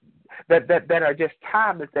just that are just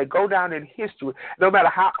timeless, that go down in history, no matter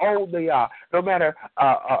how old they are, no matter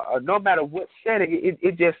what setting,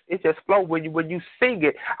 it just flows. When you sing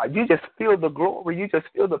it, you just feel the glory, you just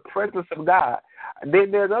feel the presence of God. And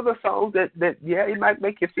then there's other songs that it might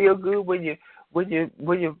make you feel good when you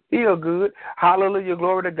feel good. Hallelujah,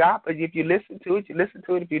 glory to God. But if you listen to it, you listen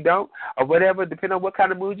to it. If you don't, or whatever, depending on what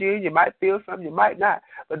kind of mood you're in, you might feel something, you might not.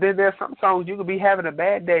 But then there's some songs you could be having a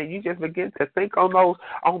bad day. You just begin to think on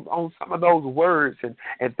some of those words and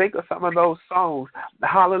think of some of those songs.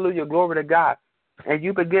 Hallelujah, glory to God. and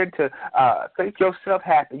you begin to think yourself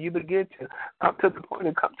happy, you begin to come to the point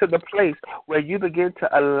and come to the place where you begin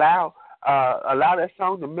to allow that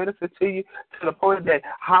song to minister to you to the point that,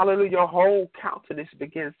 hallelujah, your whole countenance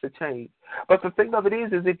begins to change. But the thing of it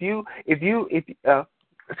is if you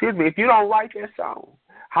don't write that song,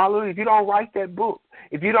 hallelujah, if you don't write that book,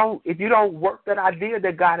 if you don't work that idea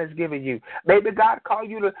that God has given you, maybe God called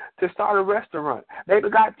you to start a restaurant. Maybe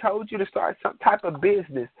God told you to start some type of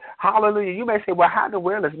business. Hallelujah. You may say, well, how in the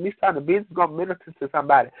world is me starting a business going to minister to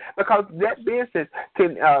somebody? Because that business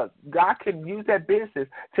God can use that business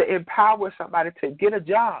to empower somebody to get a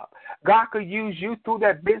job. God could use you through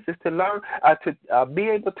that business to learn, to be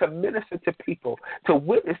able to minister to people, to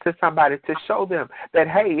witness to somebody, to show them that,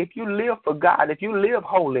 hey, if you live for God, if you live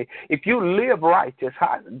holy, if you live righteous,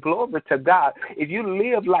 glory to God, if you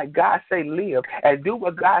live like God say live and do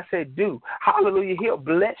what God said do, hallelujah, He'll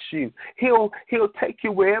bless you. He'll take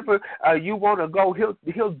you wherever you want to go.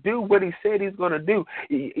 He'll do what He said He's going to do.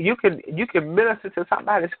 You can minister to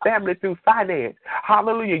somebody's family through finance.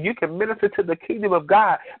 Hallelujah. You can minister to the kingdom of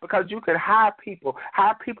God because you can hire people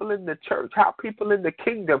in the church, hire people in the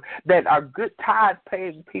kingdom that are good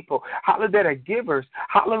tithe-paying people, hallelujah, that are givers,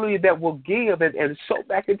 hallelujah, that will give and sow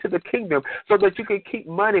back into the kingdom so that you can keep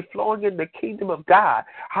money flowing in the kingdom of God.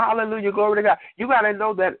 Hallelujah, glory to God. You got to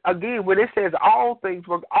know that, again, when it says all things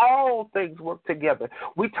work together.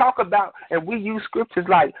 We talk about and we use scriptures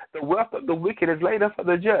like the wealth of the wicked is laid up for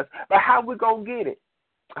the just. But how we going to get it?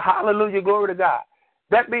 Hallelujah, glory to God.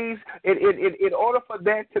 That means in order for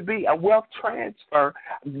there to be a wealth transfer,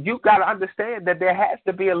 you got to understand that there has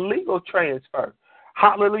to be a legal transfer.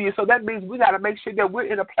 Hallelujah. So that means we got to make sure that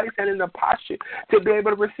we're in a place and in a posture to be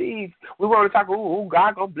able to receive. We want to talk,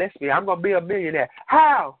 God going to bless me. I'm going to be a millionaire.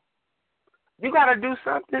 How? You got to do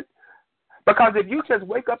something. Because if you just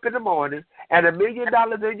wake up in the morning and $1 million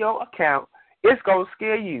in your account, it's going to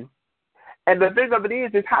scare you. And the thing of it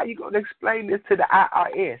is how you going to explain this to the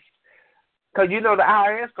IRS? Because you know the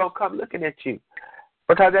IRS going to come looking at you.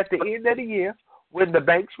 Because at the end of the year, when the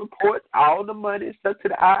banks report all the money stuck to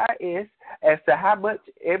the IRS as to how much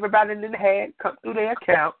everybody in the had come through their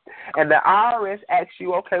account, and the IRS asks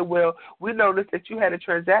you, okay, well, we noticed that you had a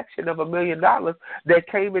transaction of $1 million that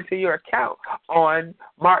came into your account on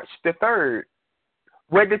March the 3rd.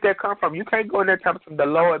 Where did that come from? You can't go in there and tell them the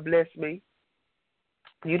Lord blessed me.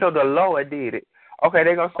 You know the Lord did it. Okay,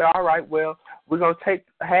 they're going to say, all right, well, we're going to take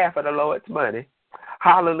half of the Lord's money.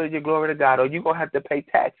 Hallelujah, glory to God. Or you're going to have to pay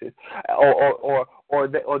taxes. Or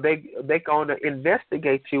they're going to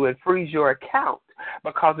investigate you and freeze your account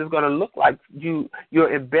because it's going to look like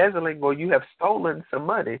you're embezzling or you have stolen some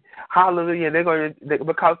money. Hallelujah. And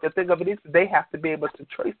because the thing of it is they have to be able to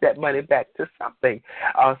trace that money back to something,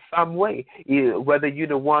 some way. Whether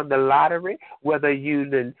you won the lottery, whether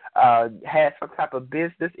you had some type of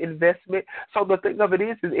business investment. So the thing of it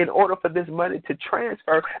is in order for this money to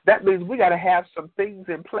transfer, that means we got to have some things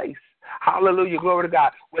in place. Hallelujah, glory to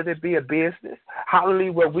God. Whether it be a business,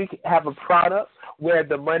 hallelujah, where we have a product where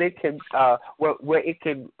the money can, where we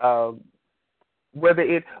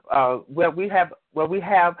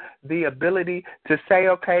have the ability to say,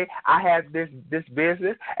 okay, I have this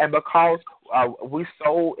business, and because we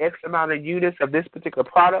sold X amount of units of this particular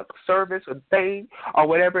product, service, or thing, or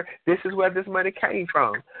whatever, this is where this money came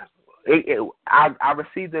from. I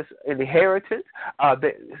received this inheritance.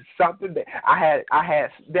 Something that I had.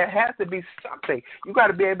 There has to be something. You got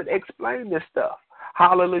to be able to explain this stuff.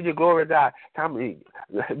 Hallelujah, glory to God.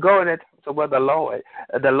 Go in there. So the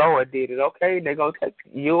Lord did it. Okay, they're gonna take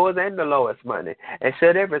yours and the Lord's money and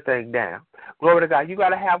shut everything down. Glory to God. You got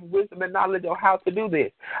to have wisdom and knowledge on how to do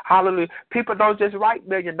this. Hallelujah. People don't just write $1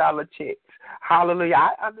 million checks. Hallelujah.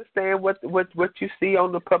 I understand what you see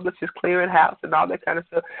on the Publishers Clearinghouse and all that kind of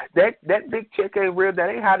stuff. That big check ain't real. That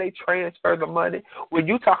ain't how they transfer the money. When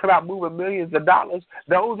you talk about moving millions of dollars,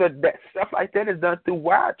 that stuff like that is done through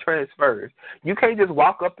wire transfers. You can't just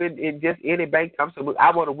walk up in just any bank and say,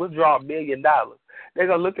 I want to withdraw $1 million. They're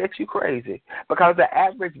going to look at you crazy because the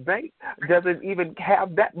average bank doesn't even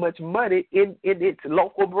have that much money in its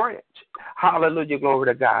local branch. Hallelujah,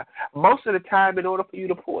 glory to God. Most of the time, in order for you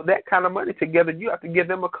to pull that kind of money together, you have to give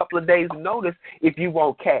them a couple of days' notice if you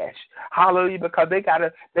want cash. Hallelujah, because they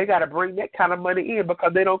gotta bring that kind of money in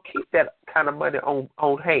because they don't keep that kind of money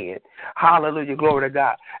on hand. Hallelujah, glory to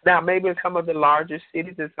God. Now, maybe in some of the larger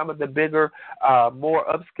cities and some of the bigger, more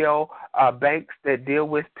upscale banks that deal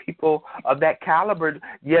with people of that caliber,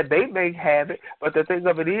 yeah, they may have it, but the thing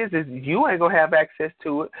of it is you ain't going to have access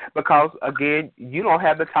to it because, again, you don't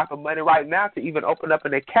have the type of money right now to even open up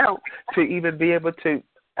an account to even be able to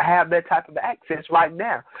have that type of access right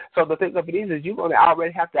now. So the thing of it is you're going to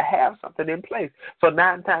already have to have something in place. So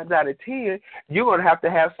 9 times out of 10, you're going to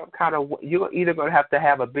have some kind of, you're either going to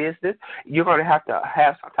have a business, you're going to have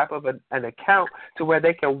some type of an account to where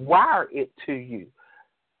they can wire it to you.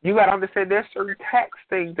 You got to understand there's certain tax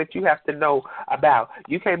things that you have to know about.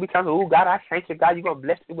 You can't be telling, oh, God, I thank you, God, you're going to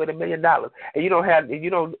bless me with $1 million. And you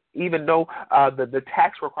don't even know the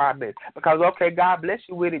tax requirements. Because, okay, God bless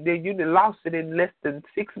you with it, then you lost it in less than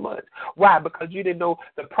 6 months. Why? Because you didn't know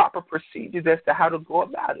the proper procedures as to how to go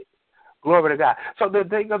about it. Glory to God. So the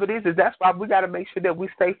thing of it is that's why we got to make sure that we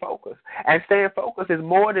stay focused. And staying focused is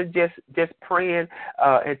more than just praying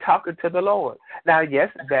and talking to the Lord. Now, yes,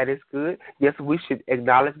 that is good. Yes, we should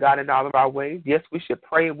acknowledge God in all of our ways. Yes, we should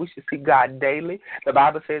pray and we should seek God daily. The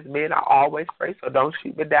Bible says, men, I always pray, so don't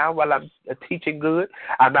shoot me down while I'm teaching good.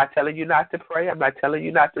 I'm not telling you not to pray. I'm not telling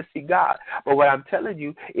you not to seek God. But what I'm telling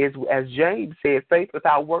you is, as James said, faith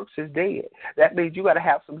without works is dead. That means you got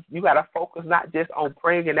to focus not just on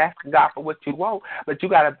praying and asking God for what you want, but you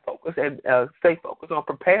got to focus and stay focused on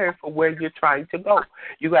preparing for where you're trying to go.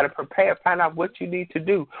 You got to prepare, find out what you need to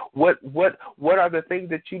do. What are the things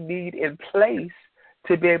that you need in place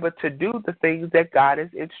to be able to do the things that God is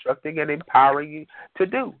instructing and empowering you to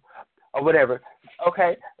do, or whatever.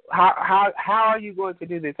 Okay. How are you going to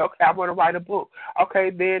do this? Okay, I want to write a book. Okay,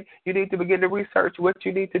 then you need to begin to research what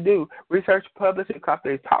you need to do. Research publishing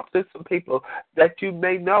companies. Talk to some people that you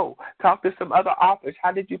may know. Talk to some other authors.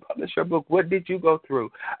 How did you publish your book? What did you go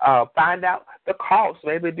through? Find out the cost.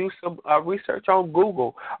 Maybe do some research on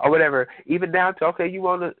Google or whatever. Even down to, okay, you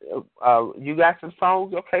got some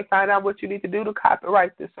songs. Okay, find out what you need to do to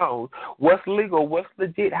copyright the songs. What's legal? What's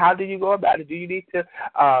legit? How do you go about it? Do you need to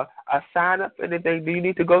sign up for anything? Do you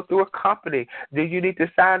need to go through a company? Do you need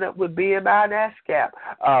to sign up with BMI and ASCAP?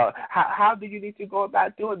 How do you need to go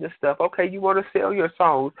about doing this stuff? Okay, you want to sell your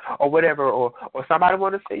songs or whatever, or somebody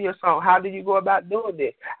want to sell your song. How do you go about doing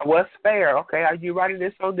this? What's fair? Okay, are you writing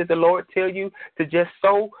this song? Did the Lord tell you to just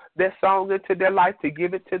sow that song into their life, to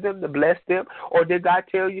give it to them, to bless them? Or did God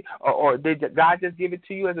tell you, or did God just give it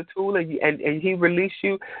to you as a tool and He released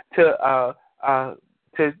you to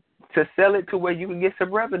sell it to where you can get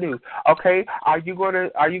some revenue? Okay, are you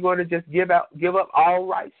going to just give up all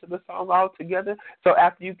rights to the song altogether? So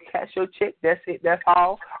after you cash your check, that's it, that's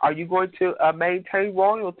all? Are you going to maintain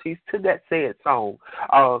royalties to that said song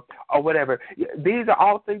or whatever? These are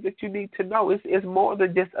all things that you need to know. It's more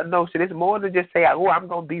than just a notion. It's more than just say, oh, I'm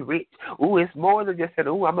going to be rich. Oh, it's more than just saying,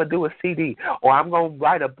 oh, I'm going to do a CD or I'm going to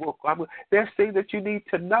write a book. There's things that you need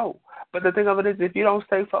to know. But the thing of it is, if you don't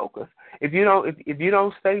stay focused, if you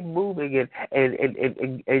don't stay moving and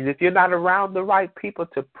if you're not around the right people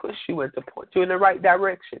to push you and to point you in the right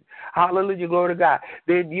direction, hallelujah, glory to God,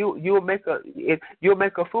 then you'll make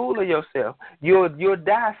a fool of yourself. You'll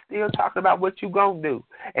die still talking about what you're gonna do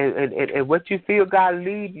and what you feel God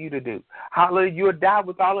lead you to do. Hallelujah, you'll die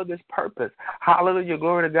with all of this purpose. Hallelujah,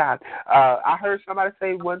 glory to God. I heard somebody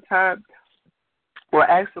say one time, or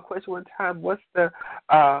asked the question one time, what's the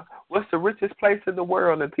richest place in the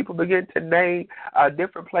world? And people begin to name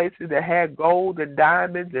different places that had gold and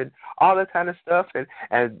diamonds and all that kind of stuff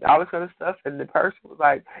and all this kind of stuff. And the person was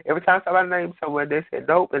like, every time somebody named somewhere, they said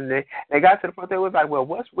nope. And they got to the point they was like, well,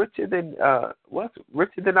 what's richer than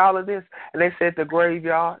all of this? And they said the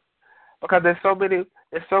graveyard, because there's so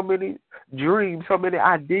many dreams, so many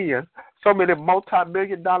ideas, so many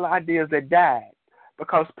multi-million-dollar ideas that died,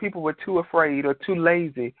 because people were too afraid or too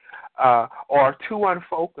lazy or too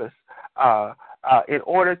unfocused in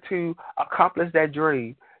order to accomplish that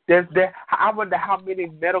dream. I wonder how many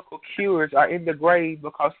medical cures are in the grave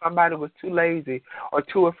because somebody was too lazy or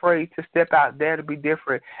too afraid to step out there to be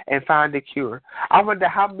different and find a cure. I wonder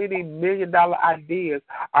how many million-dollar ideas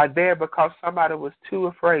are there because somebody was too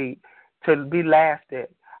afraid to be laughed at.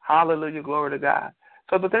 Hallelujah, glory to God.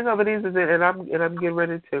 So the thing of it is and I'm getting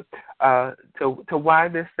ready to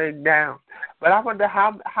wind this thing down. But I wonder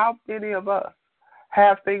how many of us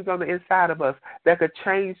have things on the inside of us that could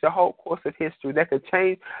change the whole course of history, that could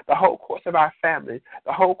change the whole course of our families,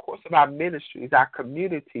 the whole course of our ministries, our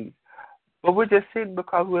communities. But we're just sitting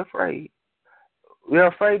because we're afraid. We're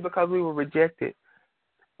afraid because we were rejected.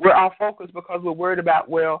 We're all focused because we're worried about,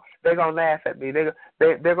 well, they're going to laugh at me. They're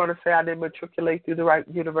going to say I didn't matriculate through the right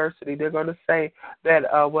university. They're going to say that,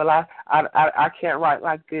 well, I can't write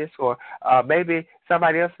like this. Or maybe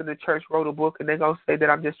somebody else in the church wrote a book and they're going to say that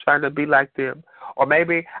I'm just trying to be like them. Or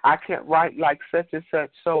maybe I can't write like such and such.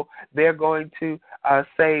 So they're going to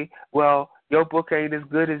say, well, your book ain't as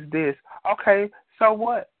good as this. Okay, so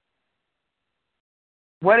what?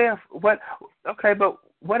 Okay, but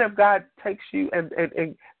What if God takes you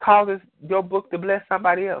and causes your book to bless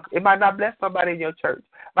somebody else? It might not bless somebody in your church.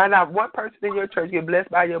 Might not one person in your church get blessed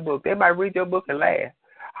by your book. They might read your book and laugh.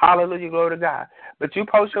 Hallelujah, glory to God. But you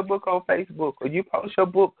post your book on Facebook, or you post your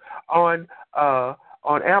book on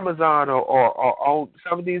Amazon, or on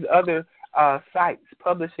some of these other sites,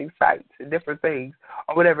 publishing sites and different things,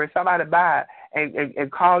 or whatever, and somebody buy it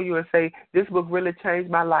and call you and say, this book really changed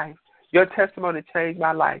my life. Your testimony changed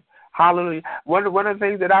my life. Hallelujah. One of the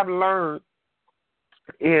things that I've learned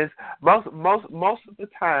is most of the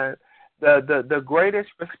time, the greatest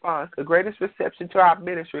response, the greatest reception to our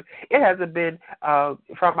ministry, it hasn't been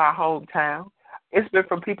from our hometown. It's been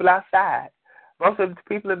from people outside. Most of the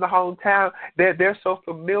people in the hometown, they're so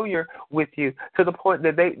familiar with you to the point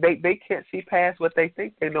that they can't see past what they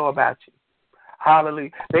think they know about you.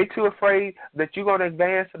 Hallelujah. They too afraid that you're going to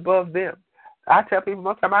advance above them. I tell people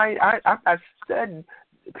most of the time, I'm not studying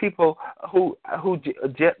people who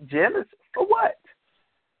jealous for what?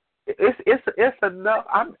 It's enough.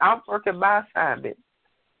 I'm working my assignment.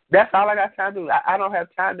 That's all I got time to do. I don't have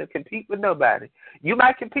time to compete with nobody. You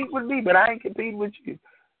might compete with me, but I ain't competing with you.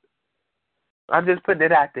 I'm just putting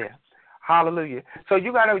it out there. Hallelujah. So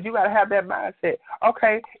you gotta have that mindset.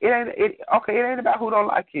 Okay, it ain't about who don't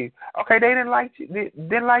like you. Okay, they didn't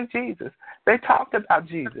like Jesus. They talked about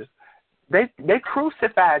Jesus. They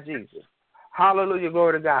crucified Jesus. Hallelujah,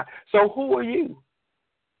 glory to God. So who are you?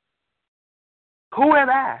 Who am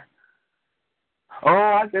I?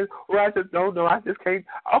 I just don't know. I just can't.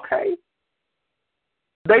 Okay.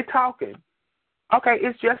 They talking. Okay,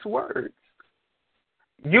 it's just words.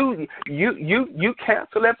 You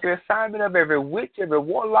cancel every assignment of every witch, every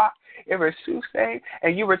warlock, every soothsayer,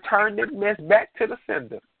 and you return this mess back to the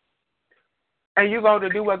sender. And you're going to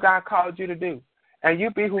do what God called you to do. And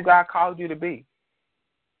you be who God called you to be.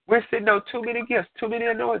 We're sitting on too many gifts, too many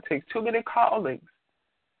anointings, too many callings.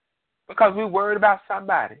 Because we're worried about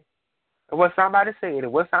somebody. And what somebody said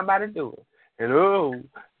and what somebody doing. And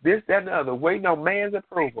this, that, and the other. Waiting on man's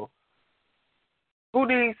approval. Who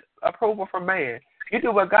needs approval from man? You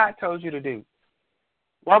do what God told you to do.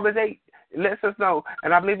 Romans 8 lets us know,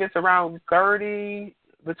 and I believe it's around 30,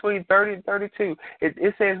 between 30 and 32.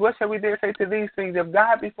 It says, what shall we dare say to these things? If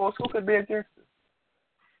God be for us, who can be against us?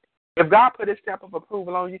 If God put his stamp of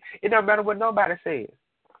approval on you, it don't matter what nobody says.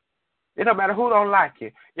 It don't matter who don't like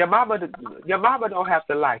you. Your mama don't have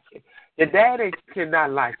to like you. Your daddy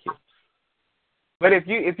cannot like you. But if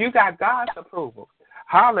you got God's approval,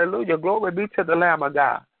 hallelujah, glory be to the Lamb of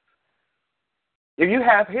God. If you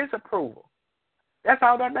have his approval, that's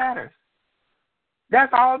all that matters.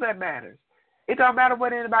 That's all that matters. It don't matter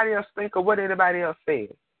what anybody else think or what anybody else says.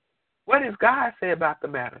 What does God say about the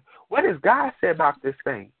matter? What does God say about this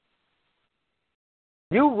thing?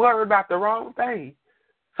 You worry about the wrong thing.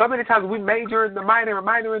 So many times we major in the minor and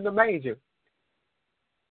minor in the major.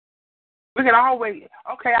 We can always,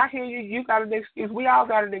 okay, I hear you, you got an excuse. We all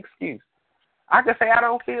got an excuse. I could say I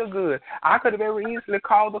don't feel good. I could have very easily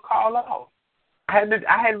called the call off. I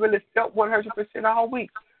hadn't really felt 100% all week.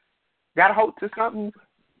 Got a hold to something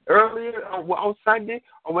earlier on Sunday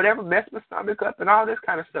or whatever, messed my stomach up and all this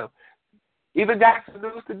kind of stuff. Even got some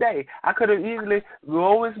news today. I could have easily,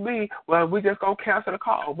 woe is me, well, we just going to cancel the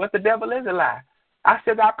call. But the devil is a lie. I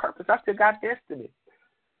still got purpose. I still got destiny.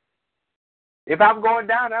 If I'm going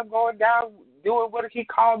down doing what he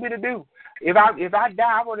called me to do. If I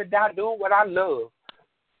die, I want to die doing what I love.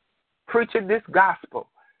 Preaching this gospel.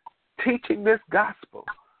 Teaching this gospel.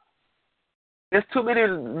 There's too many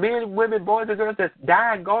men, women, boys, and girls that's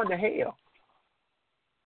dying, going to hell.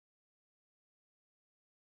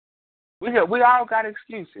 We all got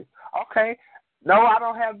excuses. Okay, no, I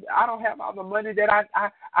don't have all the money that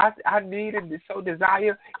I need and so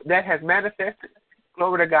desire that has manifested.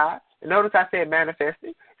 Glory to God. And notice I said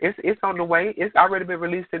manifested. It's on the way. It's already been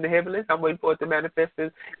released in the heavens. I'm waiting for it to manifest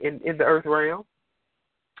in the earth realm.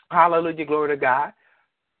 Hallelujah, glory to God.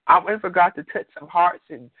 I'm waiting for God to touch some hearts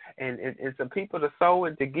and some people to sow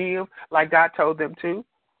and to give like God told them to.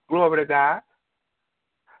 Glory to God.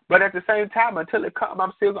 But at the same time, until it comes,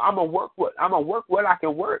 I'm gonna work what I can work while I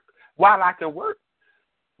can work.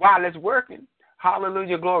 While it's working.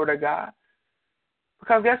 Hallelujah, glory to God.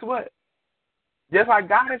 Because guess what? Just like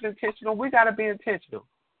God is intentional, we gotta be intentional.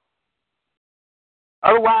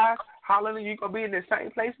 Otherwise, hallelujah, you're gonna be in the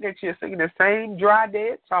same place next year singing the same dry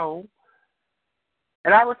dead song.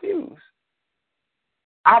 And I refuse.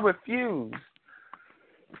 I refuse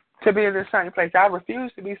to be in the same place. I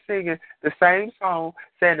refuse to be singing the same song,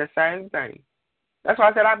 saying the same thing. That's why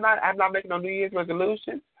I said I'm not making no New Year's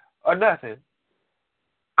resolutions or nothing.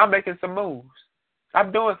 I'm making some moves.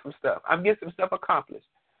 I'm doing some stuff. I'm getting some stuff accomplished.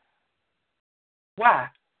 Why?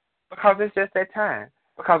 Because it's just that time.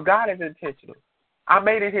 Because God is intentional. I'm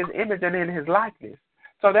made in His image and in His likeness.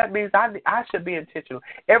 So that means I should be intentional.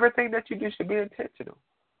 Everything that you do should be intentional.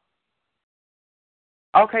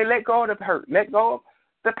 Okay, let go of the hurt. Let go of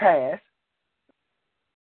the past.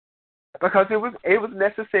 Because it was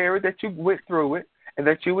necessary that you went through it and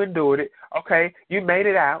that you endured it. Okay, you made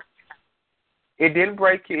it out. It didn't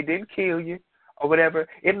break you. It didn't kill you or whatever.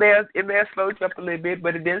 It may have slowed you up a little bit,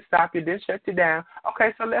 but it didn't stop you. It didn't shut you down.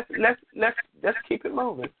 Okay, so let's keep it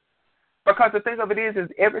moving. Because the thing of it is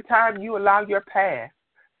every time you allow your past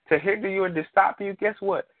to hinder you and to stop you, guess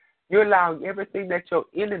what? You're allowing everything that your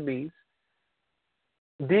enemies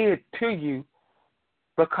did to you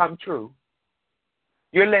become true.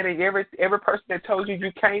 You're letting every person that told you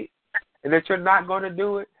you can't and that you're not going to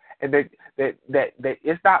do it and that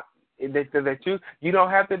it's not that you don't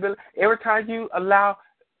have the ability. Every time you allow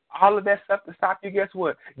all of that stuff to stop you, guess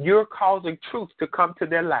what? You're causing truth to come to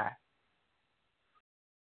their life.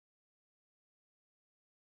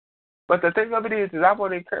 But the thing of it is I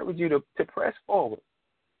want to encourage you to press forward.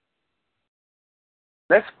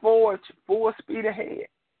 Let's forge full speed ahead.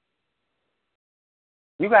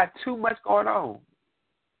 You got too much going on.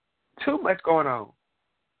 Too much going on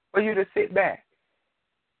for you to sit back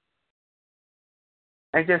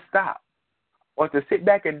and just stop, or to sit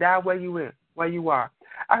back and die where you are.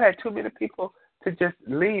 I've had too many people to just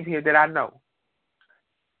leave here that I know.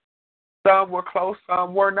 Some were close,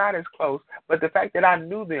 some were not as close, but the fact that I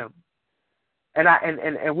knew them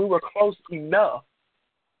and we were close enough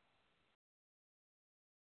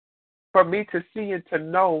for me to see and to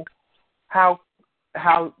know how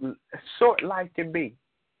short life can be.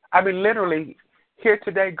 I mean, literally, here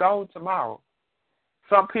today, gone tomorrow.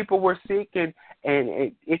 Some people were sick, and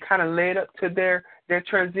it kind of led up to their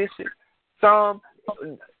transition. Some,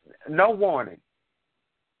 no warning.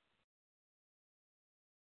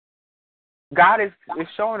 God is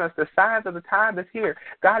showing us the signs of the time is here.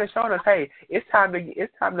 God is showing us, hey, it's time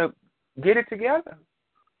to get it together.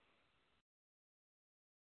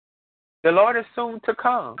 The Lord is soon to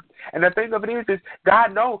come. And the thing of it is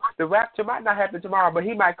God knows the rapture might not happen tomorrow, but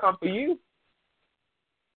He might come for you.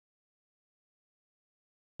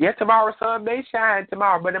 Yes, tomorrow's sun may shine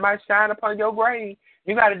tomorrow, but it might shine upon your grave.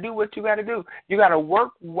 You got to do what you got to do. You got to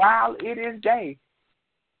work while it is day.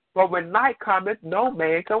 For when night cometh, no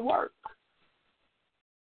man can work.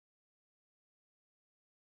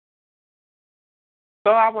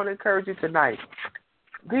 So I want to encourage you tonight.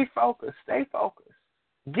 Be focused. Stay focused.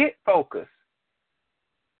 Get focused.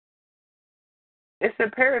 It's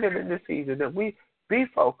imperative in this season that we be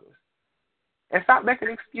focused. And stop making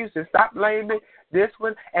excuses. Stop blaming this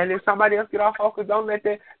one. And if somebody else get off focus, don't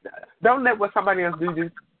let what somebody else do.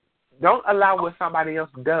 Don't allow what somebody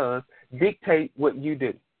else does dictate what you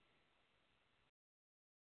do.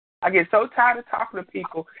 I get so tired of talking to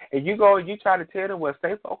people, and you go and you try to tell them, well,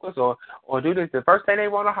 stay focused or do this. The first thing they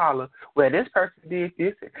want to holler, well, this person did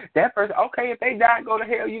this. That person, okay, if they die and go to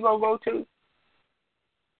hell, you going to go too?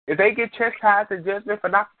 If they get chastised and judgment for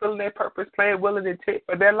not fulfilling their purpose, plan, will, and intent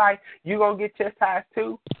for their life, you going to get chastised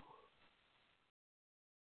too?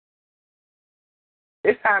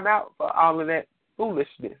 It's time out for all of that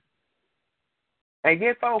foolishness. And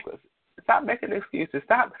get focused. Stop making excuses.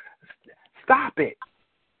 Stop it.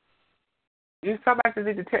 You somebody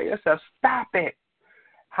need to tell yourself, stop it.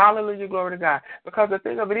 Hallelujah, glory to God. Because the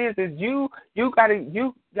thing of it is you got an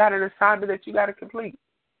assignment that you got to complete.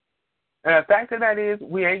 And the fact of that is,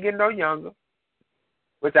 we ain't getting no younger,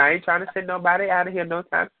 which I ain't trying to send nobody out of here no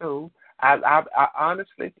time soon. I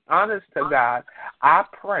honestly, honest to God, I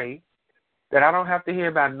pray that I don't have to hear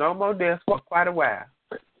about no more deaths for quite a while.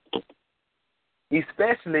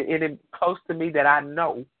 Especially any close to me that I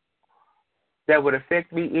know that would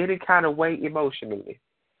affect me any kind of way emotionally.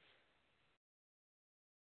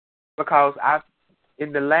 Because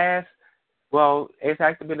in the last, it's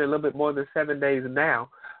actually been a little bit more than 7 days now,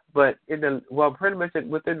 but pretty much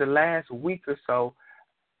within the last week or so,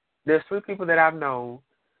 there's 3 people that I've known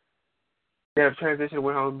that have transitioned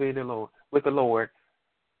went home being with the Lord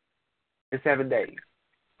in 7 days,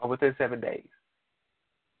 or within 7 days.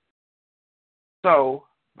 So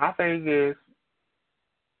my thing is,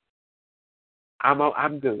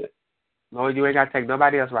 I'm good. Lord, you ain't got to take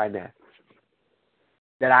nobody else right now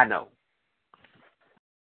that I know.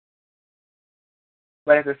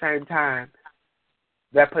 But at the same time,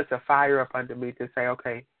 that puts a fire up under me to say,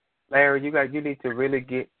 okay, Larry, you need to really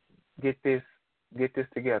get this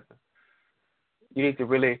together. You need to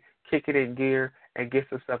really kick it in gear and get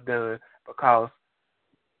some stuff done because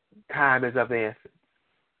time is of the essence.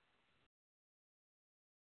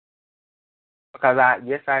 Because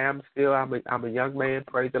I am still. I'm a young man.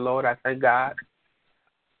 Praise the Lord. I thank God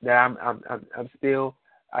that I'm still.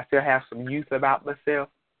 I still have some youth about myself.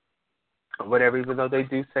 Whatever, even though they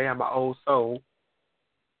do say I'm an old soul,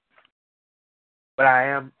 but I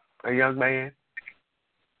am a young man.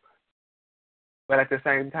 But at the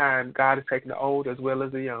same time, God is taking the old as well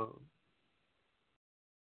as the young.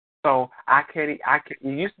 So it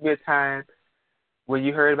used to be a time when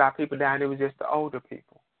you heard about people dying, it was just the older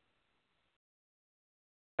people.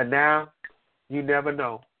 But now, you never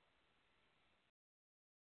know.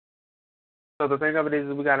 So the thing of it is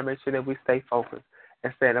we got to make sure that we stay focused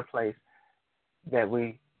and stay in a place that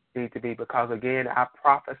we need to be. Because, again, I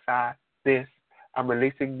prophesy this. I'm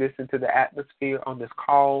releasing this into the atmosphere on this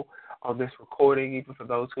call, on this recording, even for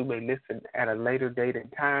those who may listen at a later date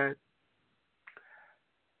and time.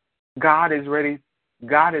 God is ready.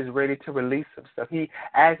 God is ready to release some stuff.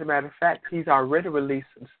 As a matter of fact, He's already released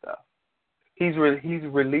some stuff. He's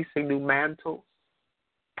releasing new mantles.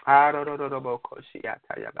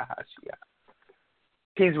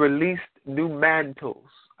 He's released new mantles.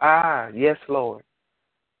 Yes, Lord.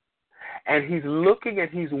 And He's looking and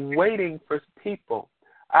He's waiting for people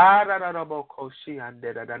that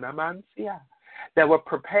will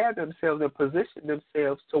prepare themselves and position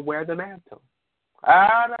themselves to wear the mantle.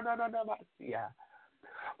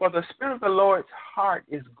 For the Spirit of the Lord's heart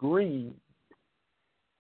is grieved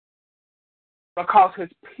because His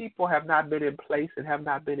people have not been in place and have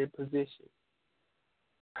not been in position.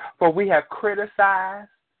 For we have criticized,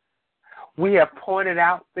 we have pointed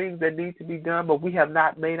out things that need to be done, but we have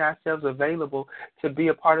not made ourselves available to be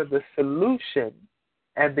a part of the solution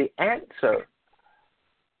and the answer,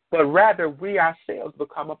 but rather we ourselves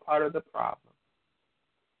become a part of the problem.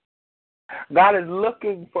 God is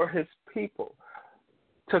looking for His people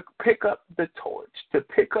to pick up the torch, to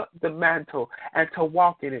pick up the mantle, and to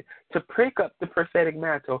walk in it, to pick up the prophetic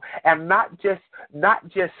mantle, and not just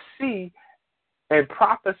see and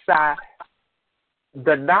prophesy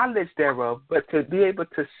the knowledge thereof, but to be able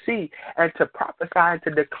to see and to prophesy and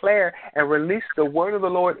to declare and release the word of the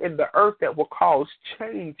Lord in the earth that will cause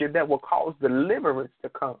change and that will cause deliverance to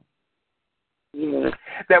come. Yes.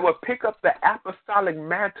 That will pick up the apostolic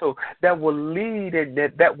mantle that will lead and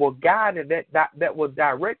that will guide and that will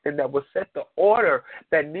direct and that will set the order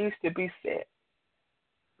that needs to be set.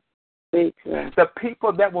 The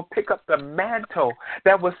people that will pick up the mantle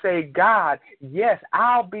that will say, God, yes,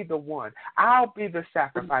 I'll be the one. I'll be the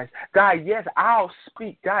sacrifice. God, yes, I'll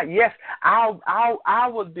speak. God, yes, I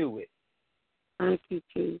will do it. Thank you,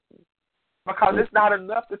 Jesus. Because it's not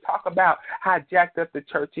enough to talk about how jacked up the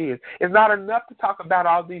church is. It's not enough to talk about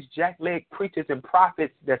all these jack-leg preachers and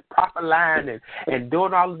prophets that's prophesying and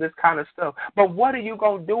doing all of this kind of stuff. But what are you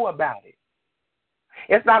going to do about it?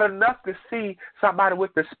 It's not enough to see somebody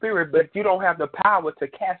with the Spirit, but you don't have the power to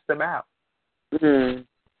cast them out. Mm-hmm.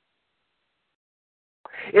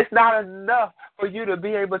 It's not enough for you to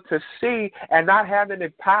be able to see and not have any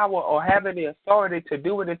power or have any authority to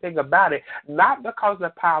do anything about it, not because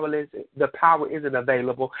the power isn't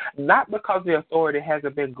available, not because the authority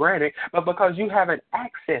hasn't been granted, but because you haven't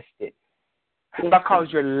accessed it. Because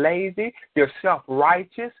you're lazy, you're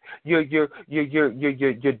self-righteous, you're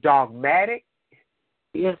dogmatic.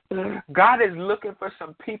 Yes, sir. God is looking for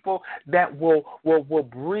some people that will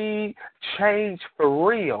breed change for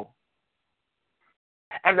real.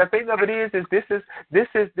 And the thing of it is this is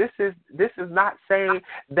not saying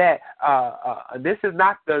that this is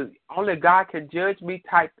not the only God can judge me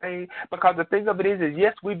type thing, because the thing of it is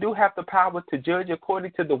yes, we do have the power to judge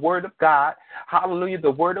according to the Word of God. Hallelujah.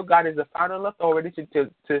 The Word of God is the final authority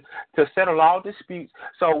to settle all disputes.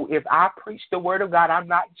 So if I preach the Word of God, I'm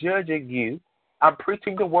not judging you. I'm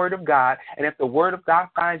preaching the Word of God, and if the Word of God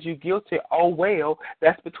finds you guilty, oh well,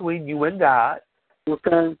 that's between you and God.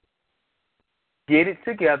 Okay. Get it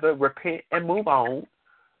together, repent, and move on.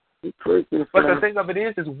 But the thing of it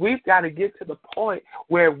is we've got to get to the point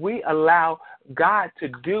where we allow God to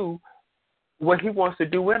do what He wants to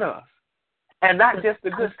do in us, and not just the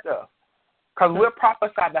good stuff. Because we'll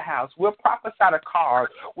prophesy the house, we'll prophesy the cars,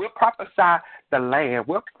 we'll prophesy the land,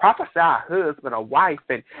 we'll prophesy a husband, a wife,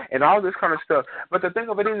 and all this kind of stuff. But the thing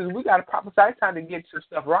of it is we got to prophesy. It's time to get some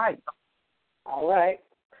stuff right. All right.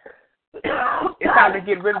 It's time to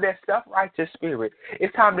get rid of that self-righteous spirit.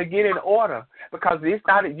 It's time to get in order, because it's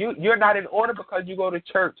not you're not in order because you go to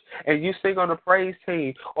church and you sing on the praise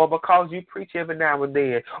team, or because you preach every now and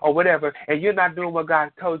then, or whatever, and you're not doing what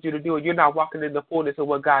God told you to do, and you're not walking in the fullness of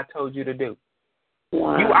what God told you to do.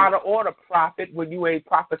 Wow. You out of order, prophet, when you ain't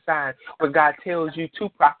prophesying when God tells you to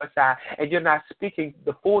prophesy, and you're not speaking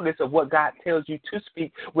the fullness of what God tells you to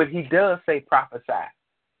speak when He does say prophesy.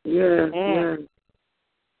 Yeah.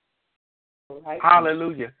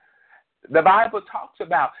 Hallelujah. The Bible talks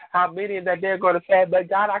about how many that they're going to say, but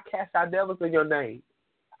God, I cast out devils in your name.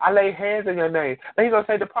 I lay hands in your name. Then he's going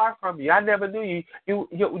to say, depart from me. I never knew you.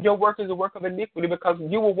 Your work is a work of iniquity because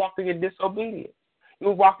you were walking in disobedience. You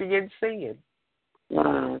were walking in sin.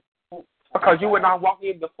 Because you were not walking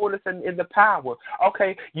in the fullness and in the power.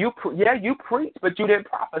 Okay, you preached, but you didn't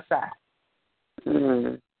prophesy.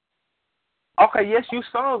 Okay, yes, you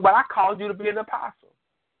sung, but I called you to be an apostle.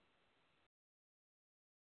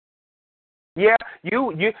 Yeah,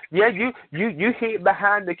 you hid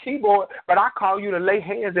behind the keyboard, but I call you to lay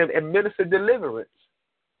hands and minister deliverance.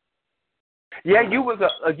 Yeah, you was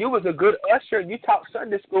a good usher and you taught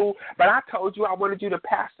Sunday school, but I told you I wanted you to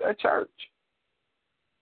pastor a church.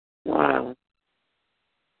 Wow.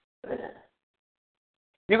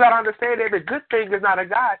 You got to understand that every good thing is not a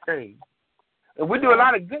God thing. And we do a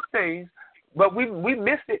lot of good things, but we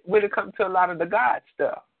miss it when it comes to a lot of the God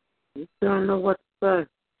stuff. You don't know what to say.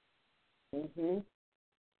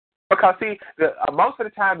 Because, see, most of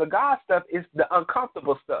the time the God stuff is the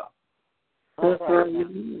uncomfortable stuff.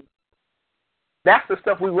 That's the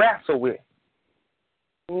stuff we wrestle with.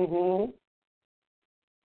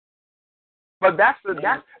 But that's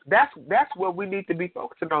what we need to be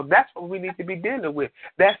focusing on. That's what we need to be dealing with.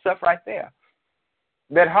 That stuff right there.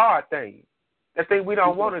 That hard thing. That thing we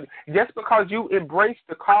don't want to. Just because you embrace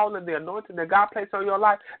the call and the anointing that God placed on your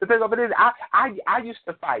life, the thing of it is, I used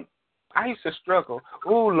to fight. I used to struggle.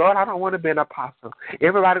 Ooh, Lord, I don't want to be an apostle.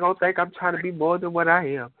 Everybody gonna think I'm trying to be more than what I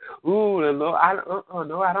am. Ooh, Lord, no,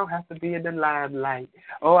 I don't have to be in the limelight.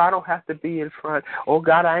 Oh, I don't have to be in front. Oh,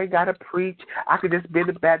 God, I ain't gotta preach. I could just be in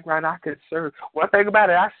the background. I could serve. One thing about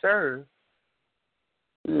it, I serve.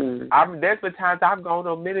 There's been times I've gone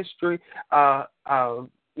on ministry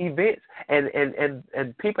events,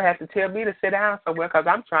 and people have to tell me to sit down somewhere because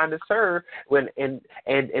I'm trying to serve and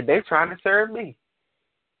they're trying to serve me.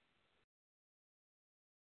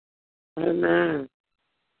 Amen.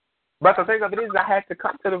 But the thing of it is, I had to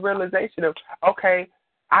come to the realization of, okay,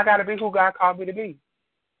 I got to be who God called me to be.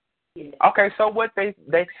 Yeah. Okay, so what they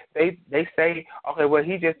say, okay, well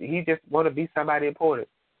he just want to be somebody important.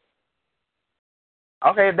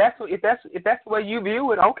 Okay, if that's the way you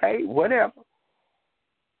view it, okay, whatever.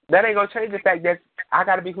 That ain't gonna change the fact that I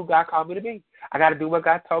got to be who God called me to be. I got to do what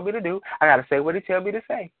God told me to do. I got to say what He tells me to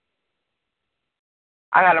say.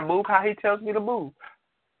 I got to move how He tells me to move.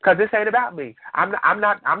 Because this ain't about me. I'm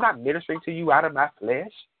not ministering to you out of my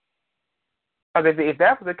flesh. Because if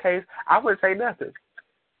that was the case, I wouldn't say nothing.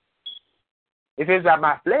 If it was about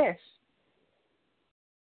my flesh,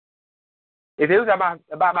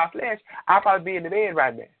 about my flesh, I'd probably be in the bed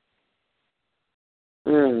right now.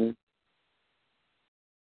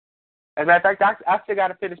 As a matter of fact, I still got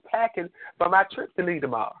to finish packing for my trip to leave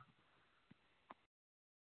tomorrow.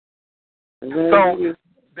 So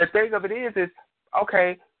the thing of it is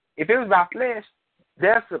okay. If it was about flesh,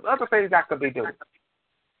 there's some other things I could be doing.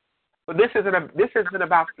 But this isn't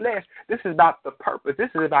about flesh. This is about the purpose. This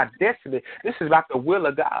is about destiny. This is about the will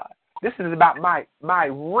of God. This is about my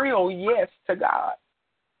real yes to God.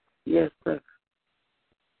 Yes, sir.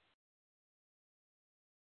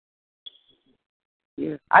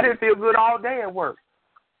 Yes. I didn't feel good all day at work.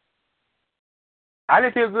 I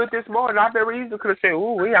didn't feel good this morning. I very easily could have said,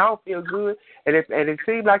 ooh, I don't feel good. And it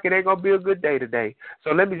seems like it ain't going to be a good day today.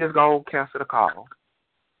 So let me just go and cancel the call.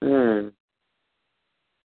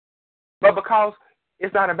 But because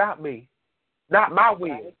it's not about me, not my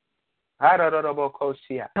will. I don't know,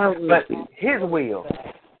 but His will.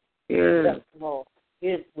 Yeah.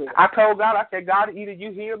 I told God, I said, God, either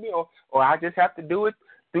you hear me or I just have to do it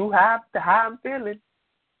through how I'm feeling.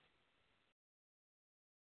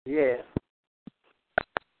 Yeah.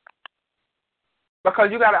 Because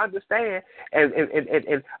you got to understand, and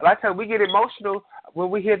a lot of times we get emotional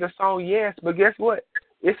when we hear the song Yes, but guess what?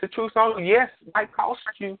 It's a true song. Yes might cost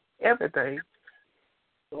you everything.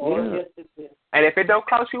 Yeah. And if it don't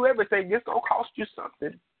cost you everything, it's going to cost you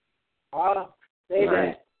something. Say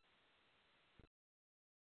that.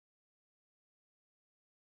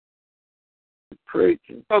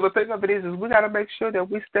 Preaching. So the thing of it is we got to make sure that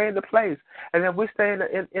we stay in the place and that we stay in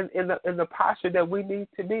the posture that we need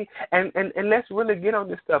to be, and let's really get on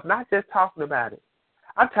this stuff, not just talking about it.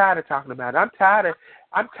 I'm tired of talking about it. I'm tired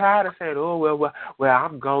of saying, oh well,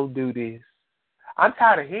 I'm gonna do this. I'm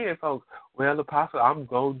tired of hearing folks, well, Apostle, I'm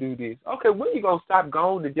gonna do this. Okay, when you gonna stop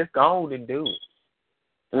going and just go on and do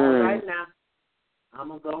it? Right now, I'm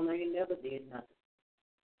gonna go and ain't never did nothing.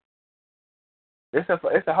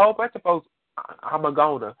 It's a whole bunch of folks. I'm a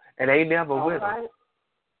goner, and they never will, right.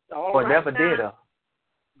 Or never did her.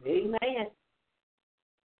 Amen.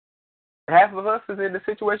 Half of us is in the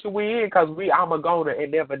situation we in because I'm a goner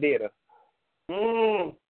and never did her.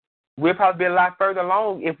 We'd probably be a lot further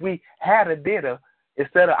along if we had a dinner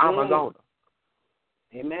instead of I'm a goner.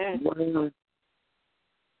 Amen.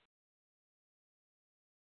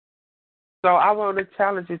 So I want to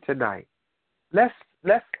challenge you tonight. Let's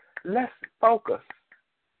focus.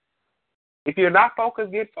 If you're not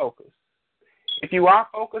focused, get focused. If you are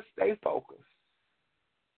focused, stay focused.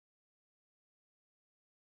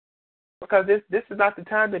 Because this is not the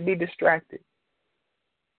time to be distracted.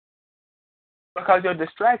 Because your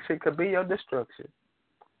distraction could be your destruction.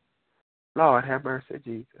 Lord, have mercy,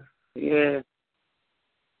 Jesus. Yes.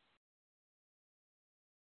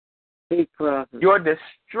 Your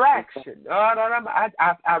distraction.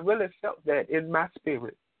 I really felt that in my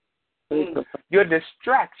spirit. Your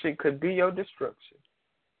distraction could be your destruction.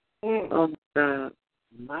 Oh, God.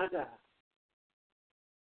 My God.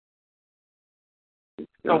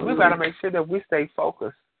 So we got to make sure that we stay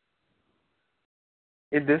focused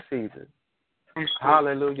in this season.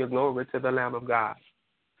 Hallelujah. Glory to the Lamb of God.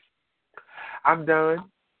 I'm done.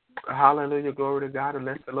 Hallelujah. Glory to God.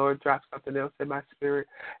 Unless the Lord drops something else in my spirit.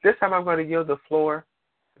 This time I'm going to yield the floor.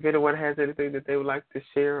 If anyone has anything that they would like to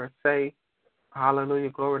share or say, hallelujah.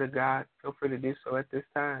 Glory to God. Feel free to do so at this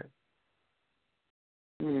time.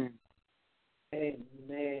 Amen.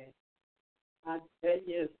 I tell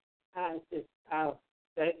you, I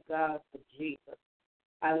thank God for Jesus.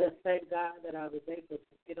 I just thank God that I was able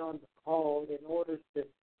to get on the call in order to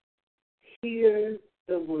hear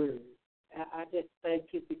the word. I just thank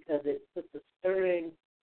you because it puts a stirring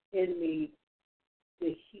in me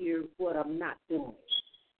to hear what I'm not doing.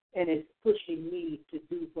 And it's pushing me to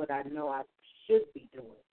do what I know I should be doing.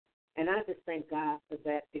 And I just thank God for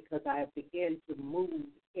that because I begin to move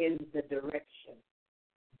in the direction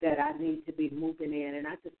that I need to be moving in. And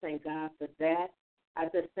I just thank God for that. I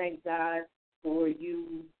just thank God for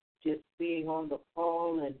you just being on the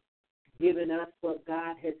call and giving us what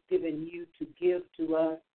God has given you to give to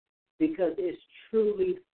us because it's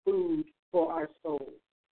truly food for our souls.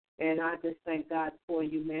 And I just thank God for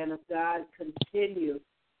you, man of God. Continue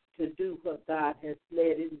to do what God has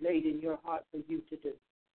laid in your heart for you to do.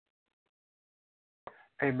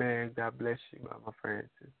 Amen. God bless you, Mama Francis.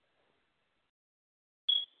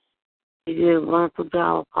 You did a wonderful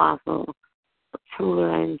job, Apostle. Truly,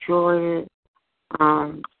 I enjoyed it.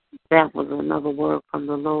 That was another word from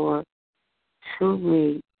the Lord to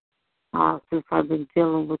me since I've been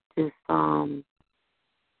dealing with this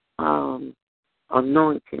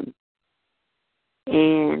anointing.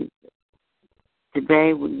 And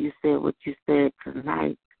today, when you said what you said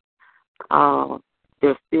tonight,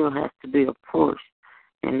 there still has to be a push,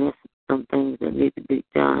 and there's some things that need to be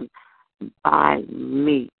done by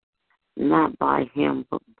me, not by him,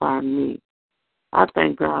 but by me. I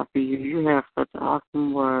thank God for you. You have such an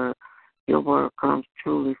awesome word. Your word comes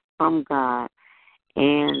truly from God,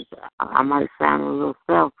 and I might sound a little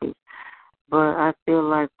selfish, but I feel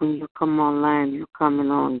like when you come online, you're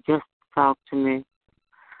coming on just to talk to me,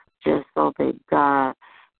 just so that God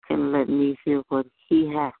can let me hear what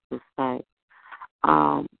he has to say.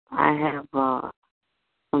 I have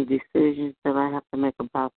some decisions that I have to make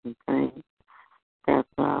about some things that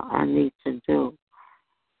I need to do.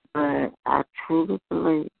 But I truly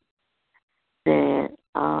believe that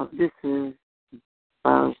this is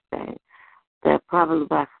Thursday, that probably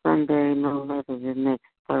by Sunday, no later than next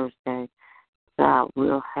Thursday, God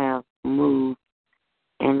will have moved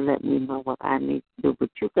and let me know what I need to do. But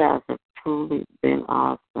you guys have truly been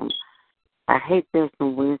awesome. I hate there's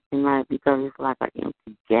some Wednesday night because it's like an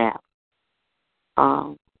empty gap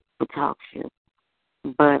for talk show.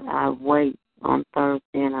 But I wait on Thursday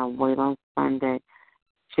and I wait on Sunday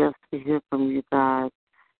just to hear from you guys.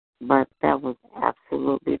 But that was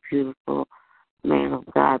absolutely beautiful, man of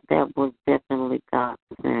God. That was definitely God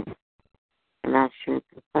sent. And I sure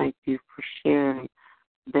do thank you for sharing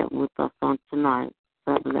that with us on tonight.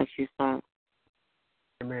 God bless you, sir.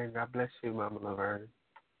 Amen. God bless you, Mama Laverne.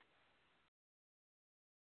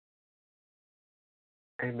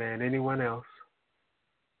 Amen. Anyone else?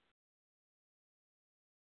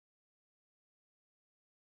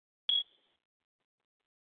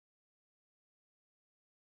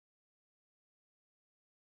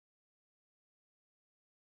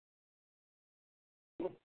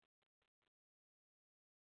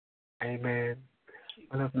 Amen.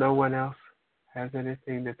 Well, if no one else has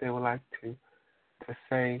anything that they would like to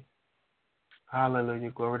say, hallelujah,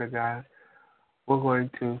 glory to God, we're going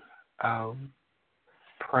to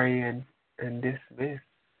pray and dismiss.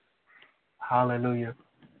 Hallelujah.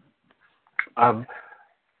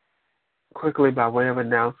 Quickly, by way of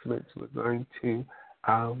announcements, we're going to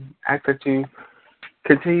Ask that you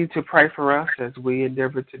continue to pray for us as we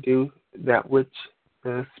endeavor to do that which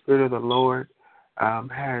the Spirit of the Lord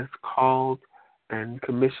has called and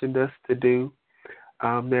commissioned us to do.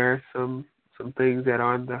 There are some things that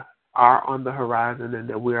are on the horizon and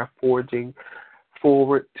that we are forging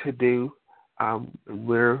forward to do.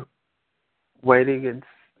 We're waiting and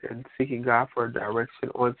seeking God for direction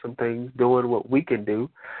on some things, doing what we can do,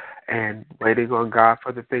 and waiting on God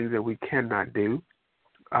for the things that we cannot do.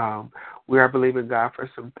 We are believing God for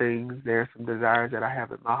some things. There are some desires that I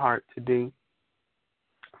have in my heart to do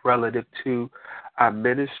relative to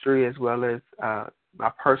ministry as well as my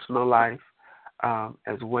personal life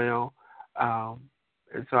as well.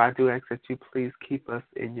 And so I do ask that you please keep us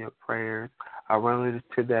in your prayers relative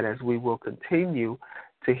to that as we will continue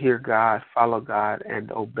to hear God, follow God,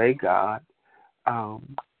 and obey God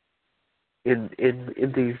in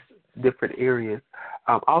these different areas.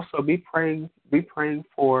 Also, be praying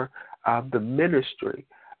for the ministry.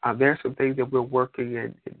 There are some things that we're working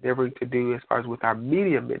and endeavoring to do as far as with our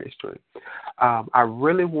media ministry. I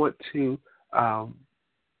really want to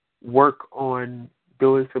work on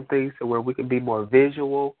doing some things so where we can be more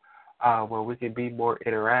visual, where we can be more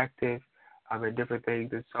interactive, and different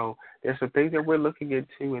things. And so there's some things that we're looking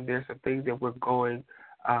into, and there's some things that we're going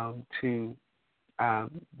to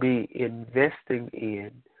be investing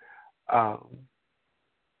in.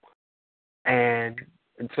 And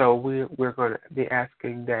so we're going to be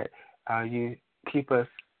asking that you keep us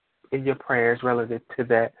in your prayers relative to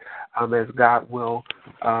that, as God will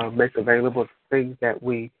make available things that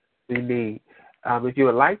we need. If you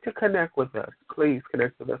would like to connect with us, please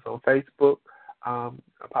connect with us on Facebook,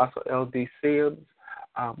 Apostle L.D. Sims,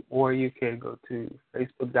 or you can go to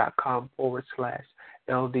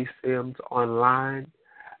facebook.com/LD Sims online,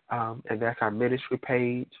 and that's our ministry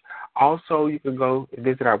page. Also, you can go and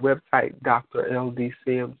visit our website,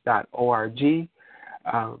 drldsims.org,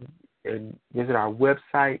 and visit our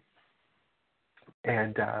website.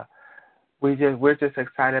 And we're just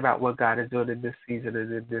excited about what God is doing in this season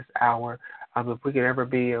and in this hour. If we can ever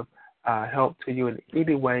be of help to you in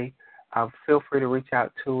any way, feel free to reach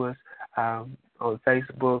out to us on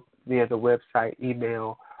Facebook, via the website,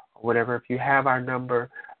 email, or whatever. If you have our number,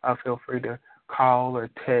 feel free to call or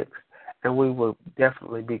text, and we will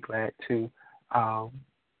definitely be glad to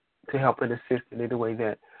help and assist in any way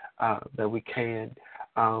that we can.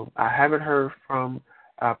 I haven't heard from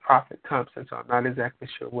Prophet Thompson, so I'm not exactly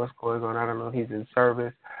sure what's going on. I don't know if he's in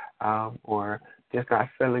service or just not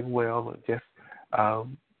feeling well or just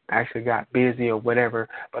actually got busy or whatever.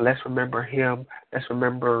 But let's remember him. Let's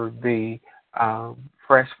remember the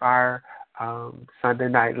Fresh Fire Sunday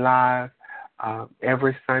Night Live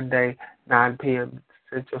every Sunday, 9 p.m.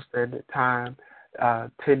 Central Standard Time,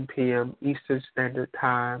 10 p.m. Eastern Standard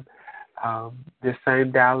Time. The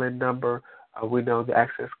same dial-in number. We know the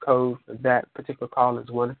access code for that particular call is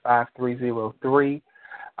 15303.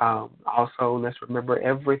 Also, let's remember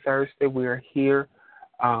every Thursday we are here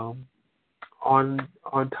on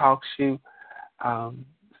TalkShoe.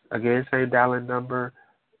 Again, same dial-in number,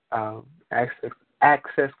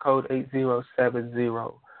 access code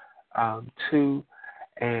 80702,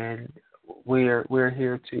 and we're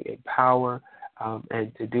here to empower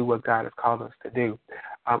and to do what God has called us to do.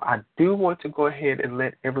 I do want to go ahead and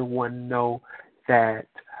let everyone know that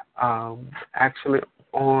actually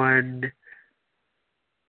on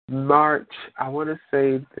March, I want to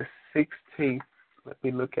say the 16th. Let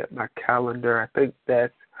me look at my calendar. I think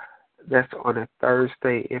that's on a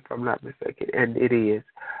Thursday, if I'm not mistaken, and it is.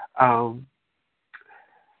 I'm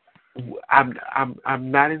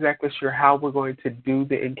not exactly sure how we're going to do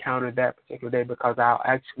the encounter that particular day because I'll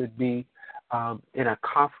actually be in a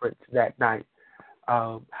conference that night.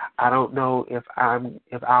 I don't know if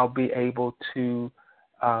I'll be able to.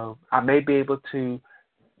 I may be able to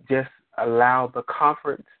just allow the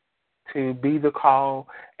conference to be the call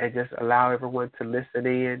and just allow everyone to listen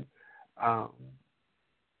in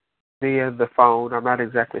via the phone. I'm not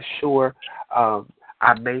exactly sure. I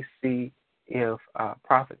may see if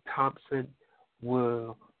Prophet Thompson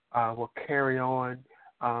will carry on.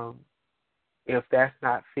 If that's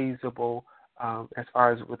not feasible, as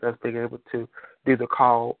far as with us being able to do the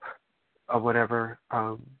call or whatever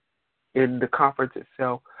in the conference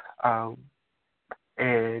itself,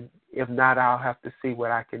 and if not, I'll have to see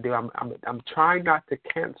what I can do. I'm trying not to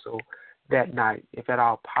cancel that night, if at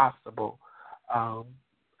all possible,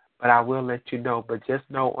 but I will let you know. But just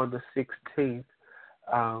know on the 16th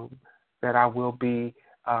that I will be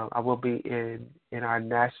in our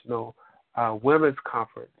national women's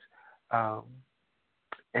conference,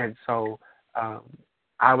 and so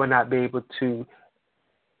I will not be able to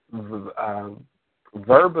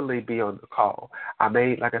verbally be on the call.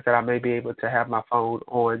 Like I said, I may be able to have my phone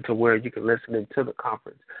on to where you can listen into the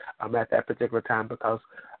conference at that particular time, because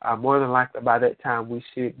more than likely by that time we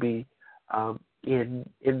should be in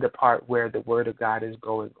the part where the Word of God is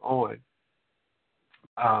going on,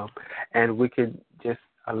 and we can just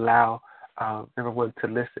allow everyone to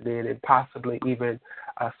listen in, and possibly even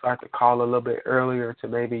start the call a little bit earlier, to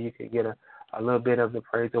maybe you can get a little bit of the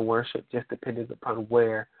praise and worship, just depending upon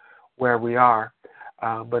where we are.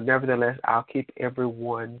 But nevertheless, I'll keep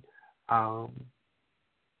everyone posted.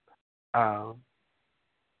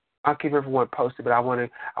 But I want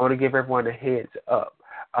to give everyone a heads up.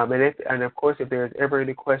 And of course, if there's ever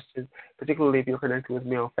any questions, particularly if you're connected with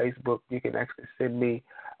me on Facebook, you can actually send me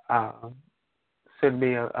a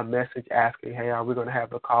message asking, hey, are we going to have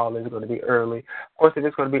the call? Is it going to be early? Of course, if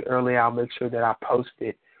it's going to be early, I'll make sure that I post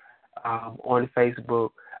it on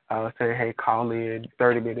Facebook, saying, hey, call in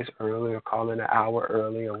 30 minutes early, or call in an hour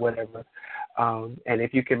early, or whatever. And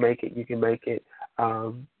if you can make it, you can make it.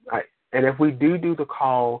 And if we do the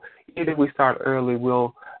call, even if we start early,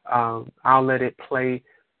 I'll let it play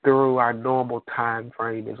through our normal time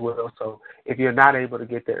frame as well. So if you're not able to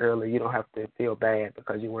get there early, you don't have to feel bad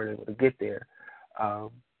because you weren't able to get there.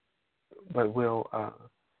 But we'll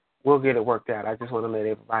get it worked out. I just want to let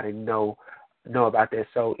everybody know about that.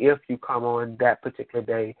 So if you come on that particular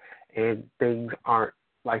day and things aren't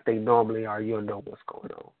like they normally are, you'll know what's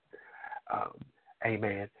going on.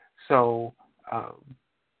 Amen. So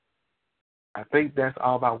I think that's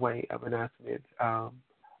all by way of announcements.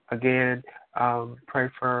 Again, pray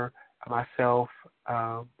for myself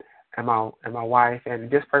and my wife,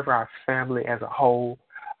 and just pray for our family as a whole,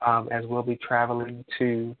 as we'll be traveling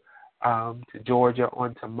to Georgia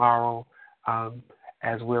on tomorrow,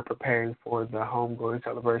 as we're preparing for the homegoing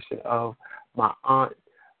celebration of my aunt,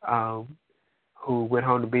 who went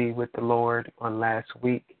home to be with the Lord on last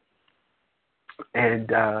week.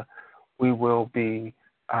 And we will be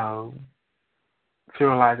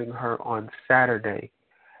funeralizing her on Saturday.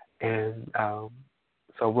 And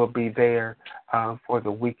so we'll be there for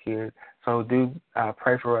the weekend. So do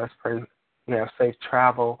pray for us. Pray we have safe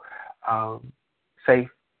travel, safe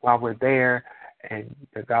while we're there, and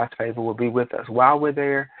that God's favor will be with us while we're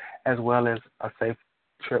there, as well as a safe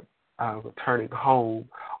trip returning home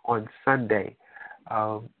on Sunday.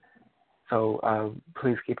 So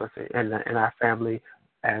please keep us and our family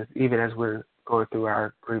even as we're going through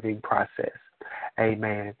our grieving process.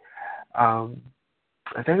 Amen.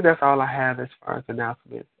 I think that's all I have as far as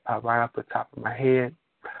announcements right off the top of my head.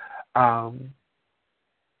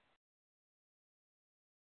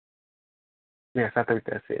 Yes, I think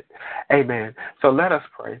that's it. Amen. So let us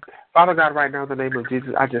pray. Father God, right now in the name of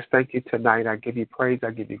Jesus, I just thank you tonight. I give you praise.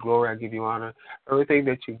 I give you glory. I give you honor for everything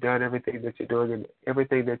that you've done, everything that you're doing, and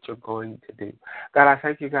everything that you're going to do. God, I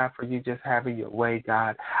thank you, God, for you just having your way,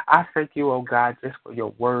 God. I thank you, oh God, just for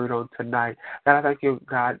your word on tonight. God, I thank you,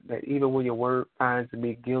 God, that even when your word finds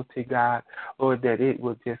me guilty, God, Lord, that it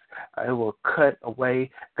will cut away,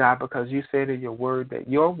 God, because you said in your word that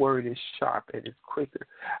your word is sharp and it's quicker.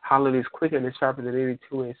 Hallelujah, it's quicker and it's sharper than any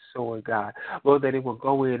two-edged sword, God. Lord, that it will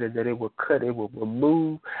go in and that it will cut, it will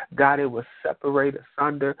remove, God, it will separate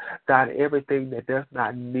asunder, God, everything that does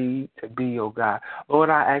not need to be, oh God.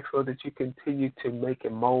 Lord, I ask, Lord, that you continue to make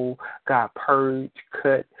it mold, God, purge,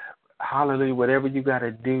 cut, hallelujah, whatever you got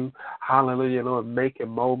to do, hallelujah, Lord, make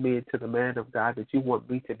and mold me into the man of God that you want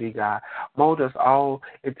me to be, God. Mold us all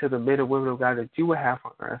into the men and women of God that you would have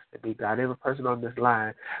for us to be, God. Every person on this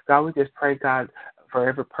line, God, we just pray, God, for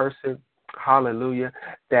every person, hallelujah,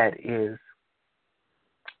 that is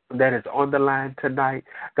on the line tonight.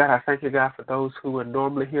 God, I thank you, God, for those who are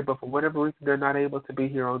normally here, but for whatever reason they're not able to be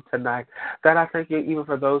here on tonight. God, I thank you even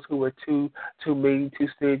for those who are too mean, too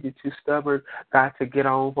stingy, too stubborn, God, to get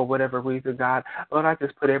on for whatever reason, God. Lord, I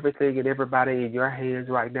just put everything and everybody in your hands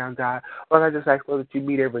right now, God. Lord, I just ask, Lord, that you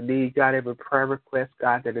meet every need, God, every prayer request,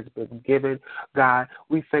 God, that has been given. God,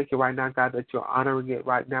 we thank you right now, God, that you're honoring it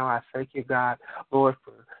right now. I thank you, God, Lord,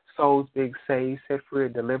 for souls being saved, set free,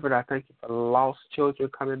 and delivered. I thank you for lost children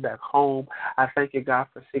coming back home. I thank you, God,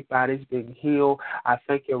 for sick bodies being healed. I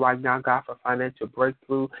thank you right now, God, for financial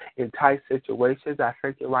breakthrough in tight situations. I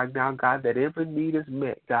thank you right now, God, that every need is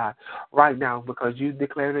met, God, right now, because you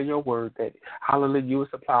declared in your word that, hallelujah, you will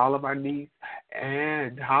supply all of our needs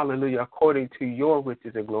and, hallelujah, according to your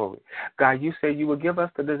riches and glory. God, you say you will give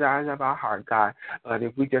us the desires of our heart, God,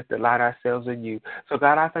 if we just delight ourselves in you. So,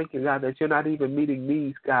 God, I thank you, God, that you're not even meeting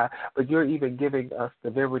needs, God, but you're even giving us the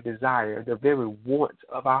very desire, the very wants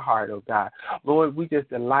of our heart, oh God. Lord, we just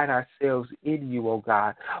delight ourselves in you, oh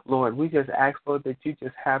God. Lord, we just ask, Lord, that you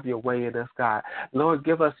just have your way in us, God. Lord,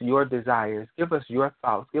 give us your desires. Give us your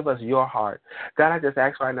thoughts. Give us your heart. God, I just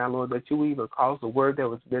ask right now, Lord, that you even cause the word that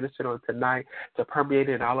was ministered on tonight to permeate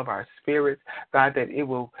in all of our spirits. God, that it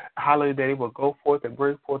will, hallelujah, that it will go forth and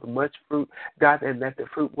bring forth much fruit. God, and that the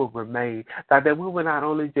fruit will remain. God, that we will not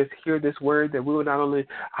only just hear this word, that we will not only,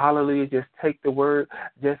 hallelujah, just take the word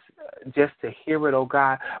just to hear it, oh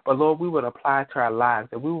God, but Lord, we would apply it to our lives,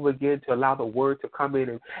 that we will begin to allow the word to come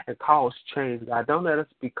in and cause change, God. Don't let us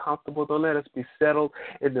be comfortable. Don't let us be settled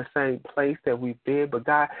in the same place that we've been, but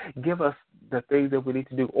God, give us the things that we need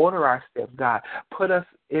to do. Order our steps, God. Put us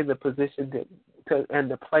in the position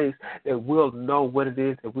and the place that we'll know what it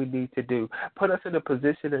is that we need to do. Put us in the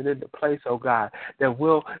position and in the place, oh God,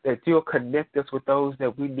 that you'll connect us with those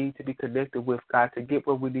that we need to be connected with, God, to get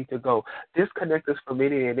where we need to go. Disconnect us from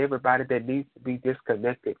any and everybody that needs to be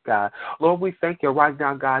disconnected, God. Lord, we thank you right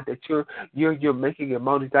now, God, that you're making it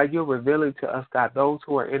motives, God. You're revealing to us, God, those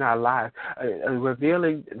who are in our lives,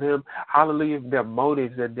 revealing them, hallelujah, their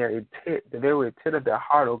motives and their intent, the very intent of their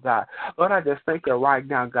heart, oh God. Lord, I just thank you right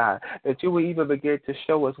now, God, that you will even begin to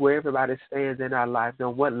show us where everybody stands in our lives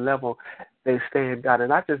and what level they stand, God.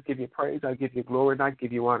 And I just give you praise, I give you glory, and I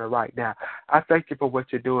give you honor right now. I thank you for what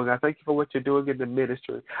you're doing. I thank you for what you're doing in the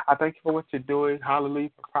ministry. I thank you for what you're doing, hallelujah,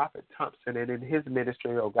 for Prophet Thompson and in his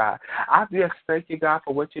ministry, oh God. I just thank you, God,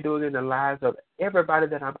 for what you're doing in the lives of everybody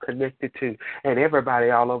that I'm connected to and everybody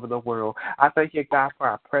all over the world. I thank you, God, for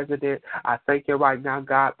our president. I thank you right now,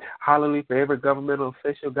 God, hallelujah, for every governmental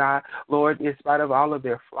official, God. Lord, in spite of all of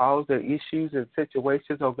their flaws, their issues and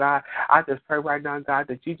situations, oh God, I just pray right now, God,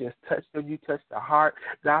 that you just touch them. You touch the heart,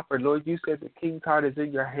 God, for Lord, you said the king's heart is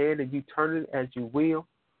in your hand and you turn it as you will.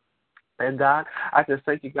 And God, I just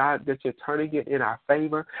thank you, God, that you're turning it in our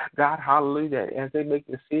favor. God, hallelujah, that as they make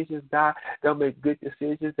decisions, God, they'll make good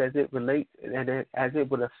decisions as it relates and as it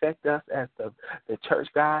would affect us as the church,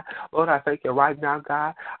 God. Lord, I thank you right now,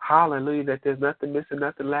 God, hallelujah, that there's nothing missing,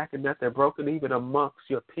 nothing lacking, nothing broken, even amongst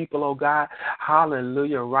your people, oh God.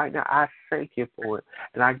 Hallelujah. Right now, I thank you for it,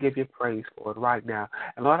 and I give you praise for it right now.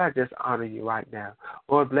 And Lord, I just honor you right now.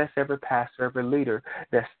 Lord, bless every pastor, every leader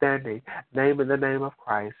that's standing, name in the name of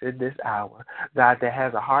Christ in this hour, God, that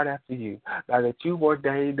has a heart after you, God, that you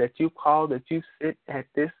ordained, that you called, that you sit at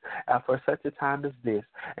this for such a time as this.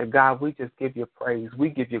 And God, we just give you praise, we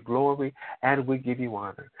give you glory, and we give you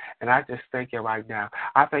honor. And I just thank you right now.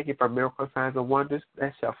 I thank you for miracle signs and wonders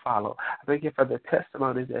that shall follow. I thank you for the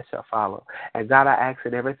testimonies that shall follow. And God, I ask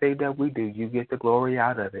in everything that we do, you get the glory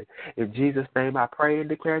out of it. In Jesus' name, I pray and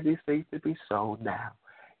declare these things to be so now.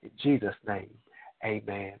 In Jesus' name,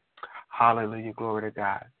 amen. Hallelujah, glory to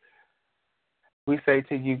God. We say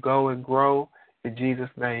to you, go and grow in Jesus'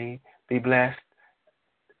 name. Be blessed.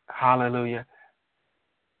 Hallelujah.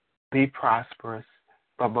 Be prosperous,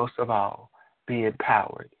 but most of all, be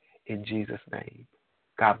empowered in Jesus' name.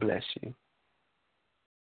 God bless you.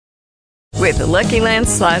 With the Lucky Land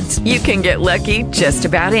Slots, you can get lucky just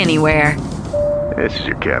about anywhere. This is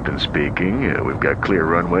your captain speaking. We've got clear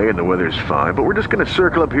runway and the weather's fine, but we're just going to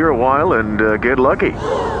circle up here a while and get lucky.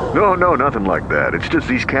 No, nothing like that. It's just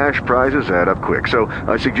these cash prizes add up quick. So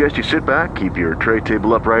I suggest you sit back, keep your tray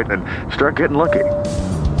table upright, and start getting lucky.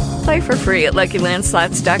 Play for free at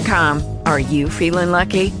LuckyLandSlots.com. Are you feeling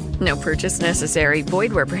lucky? No purchase necessary.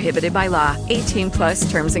 Void where prohibited by law.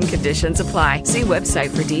 18+ terms and conditions apply. See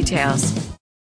website for details.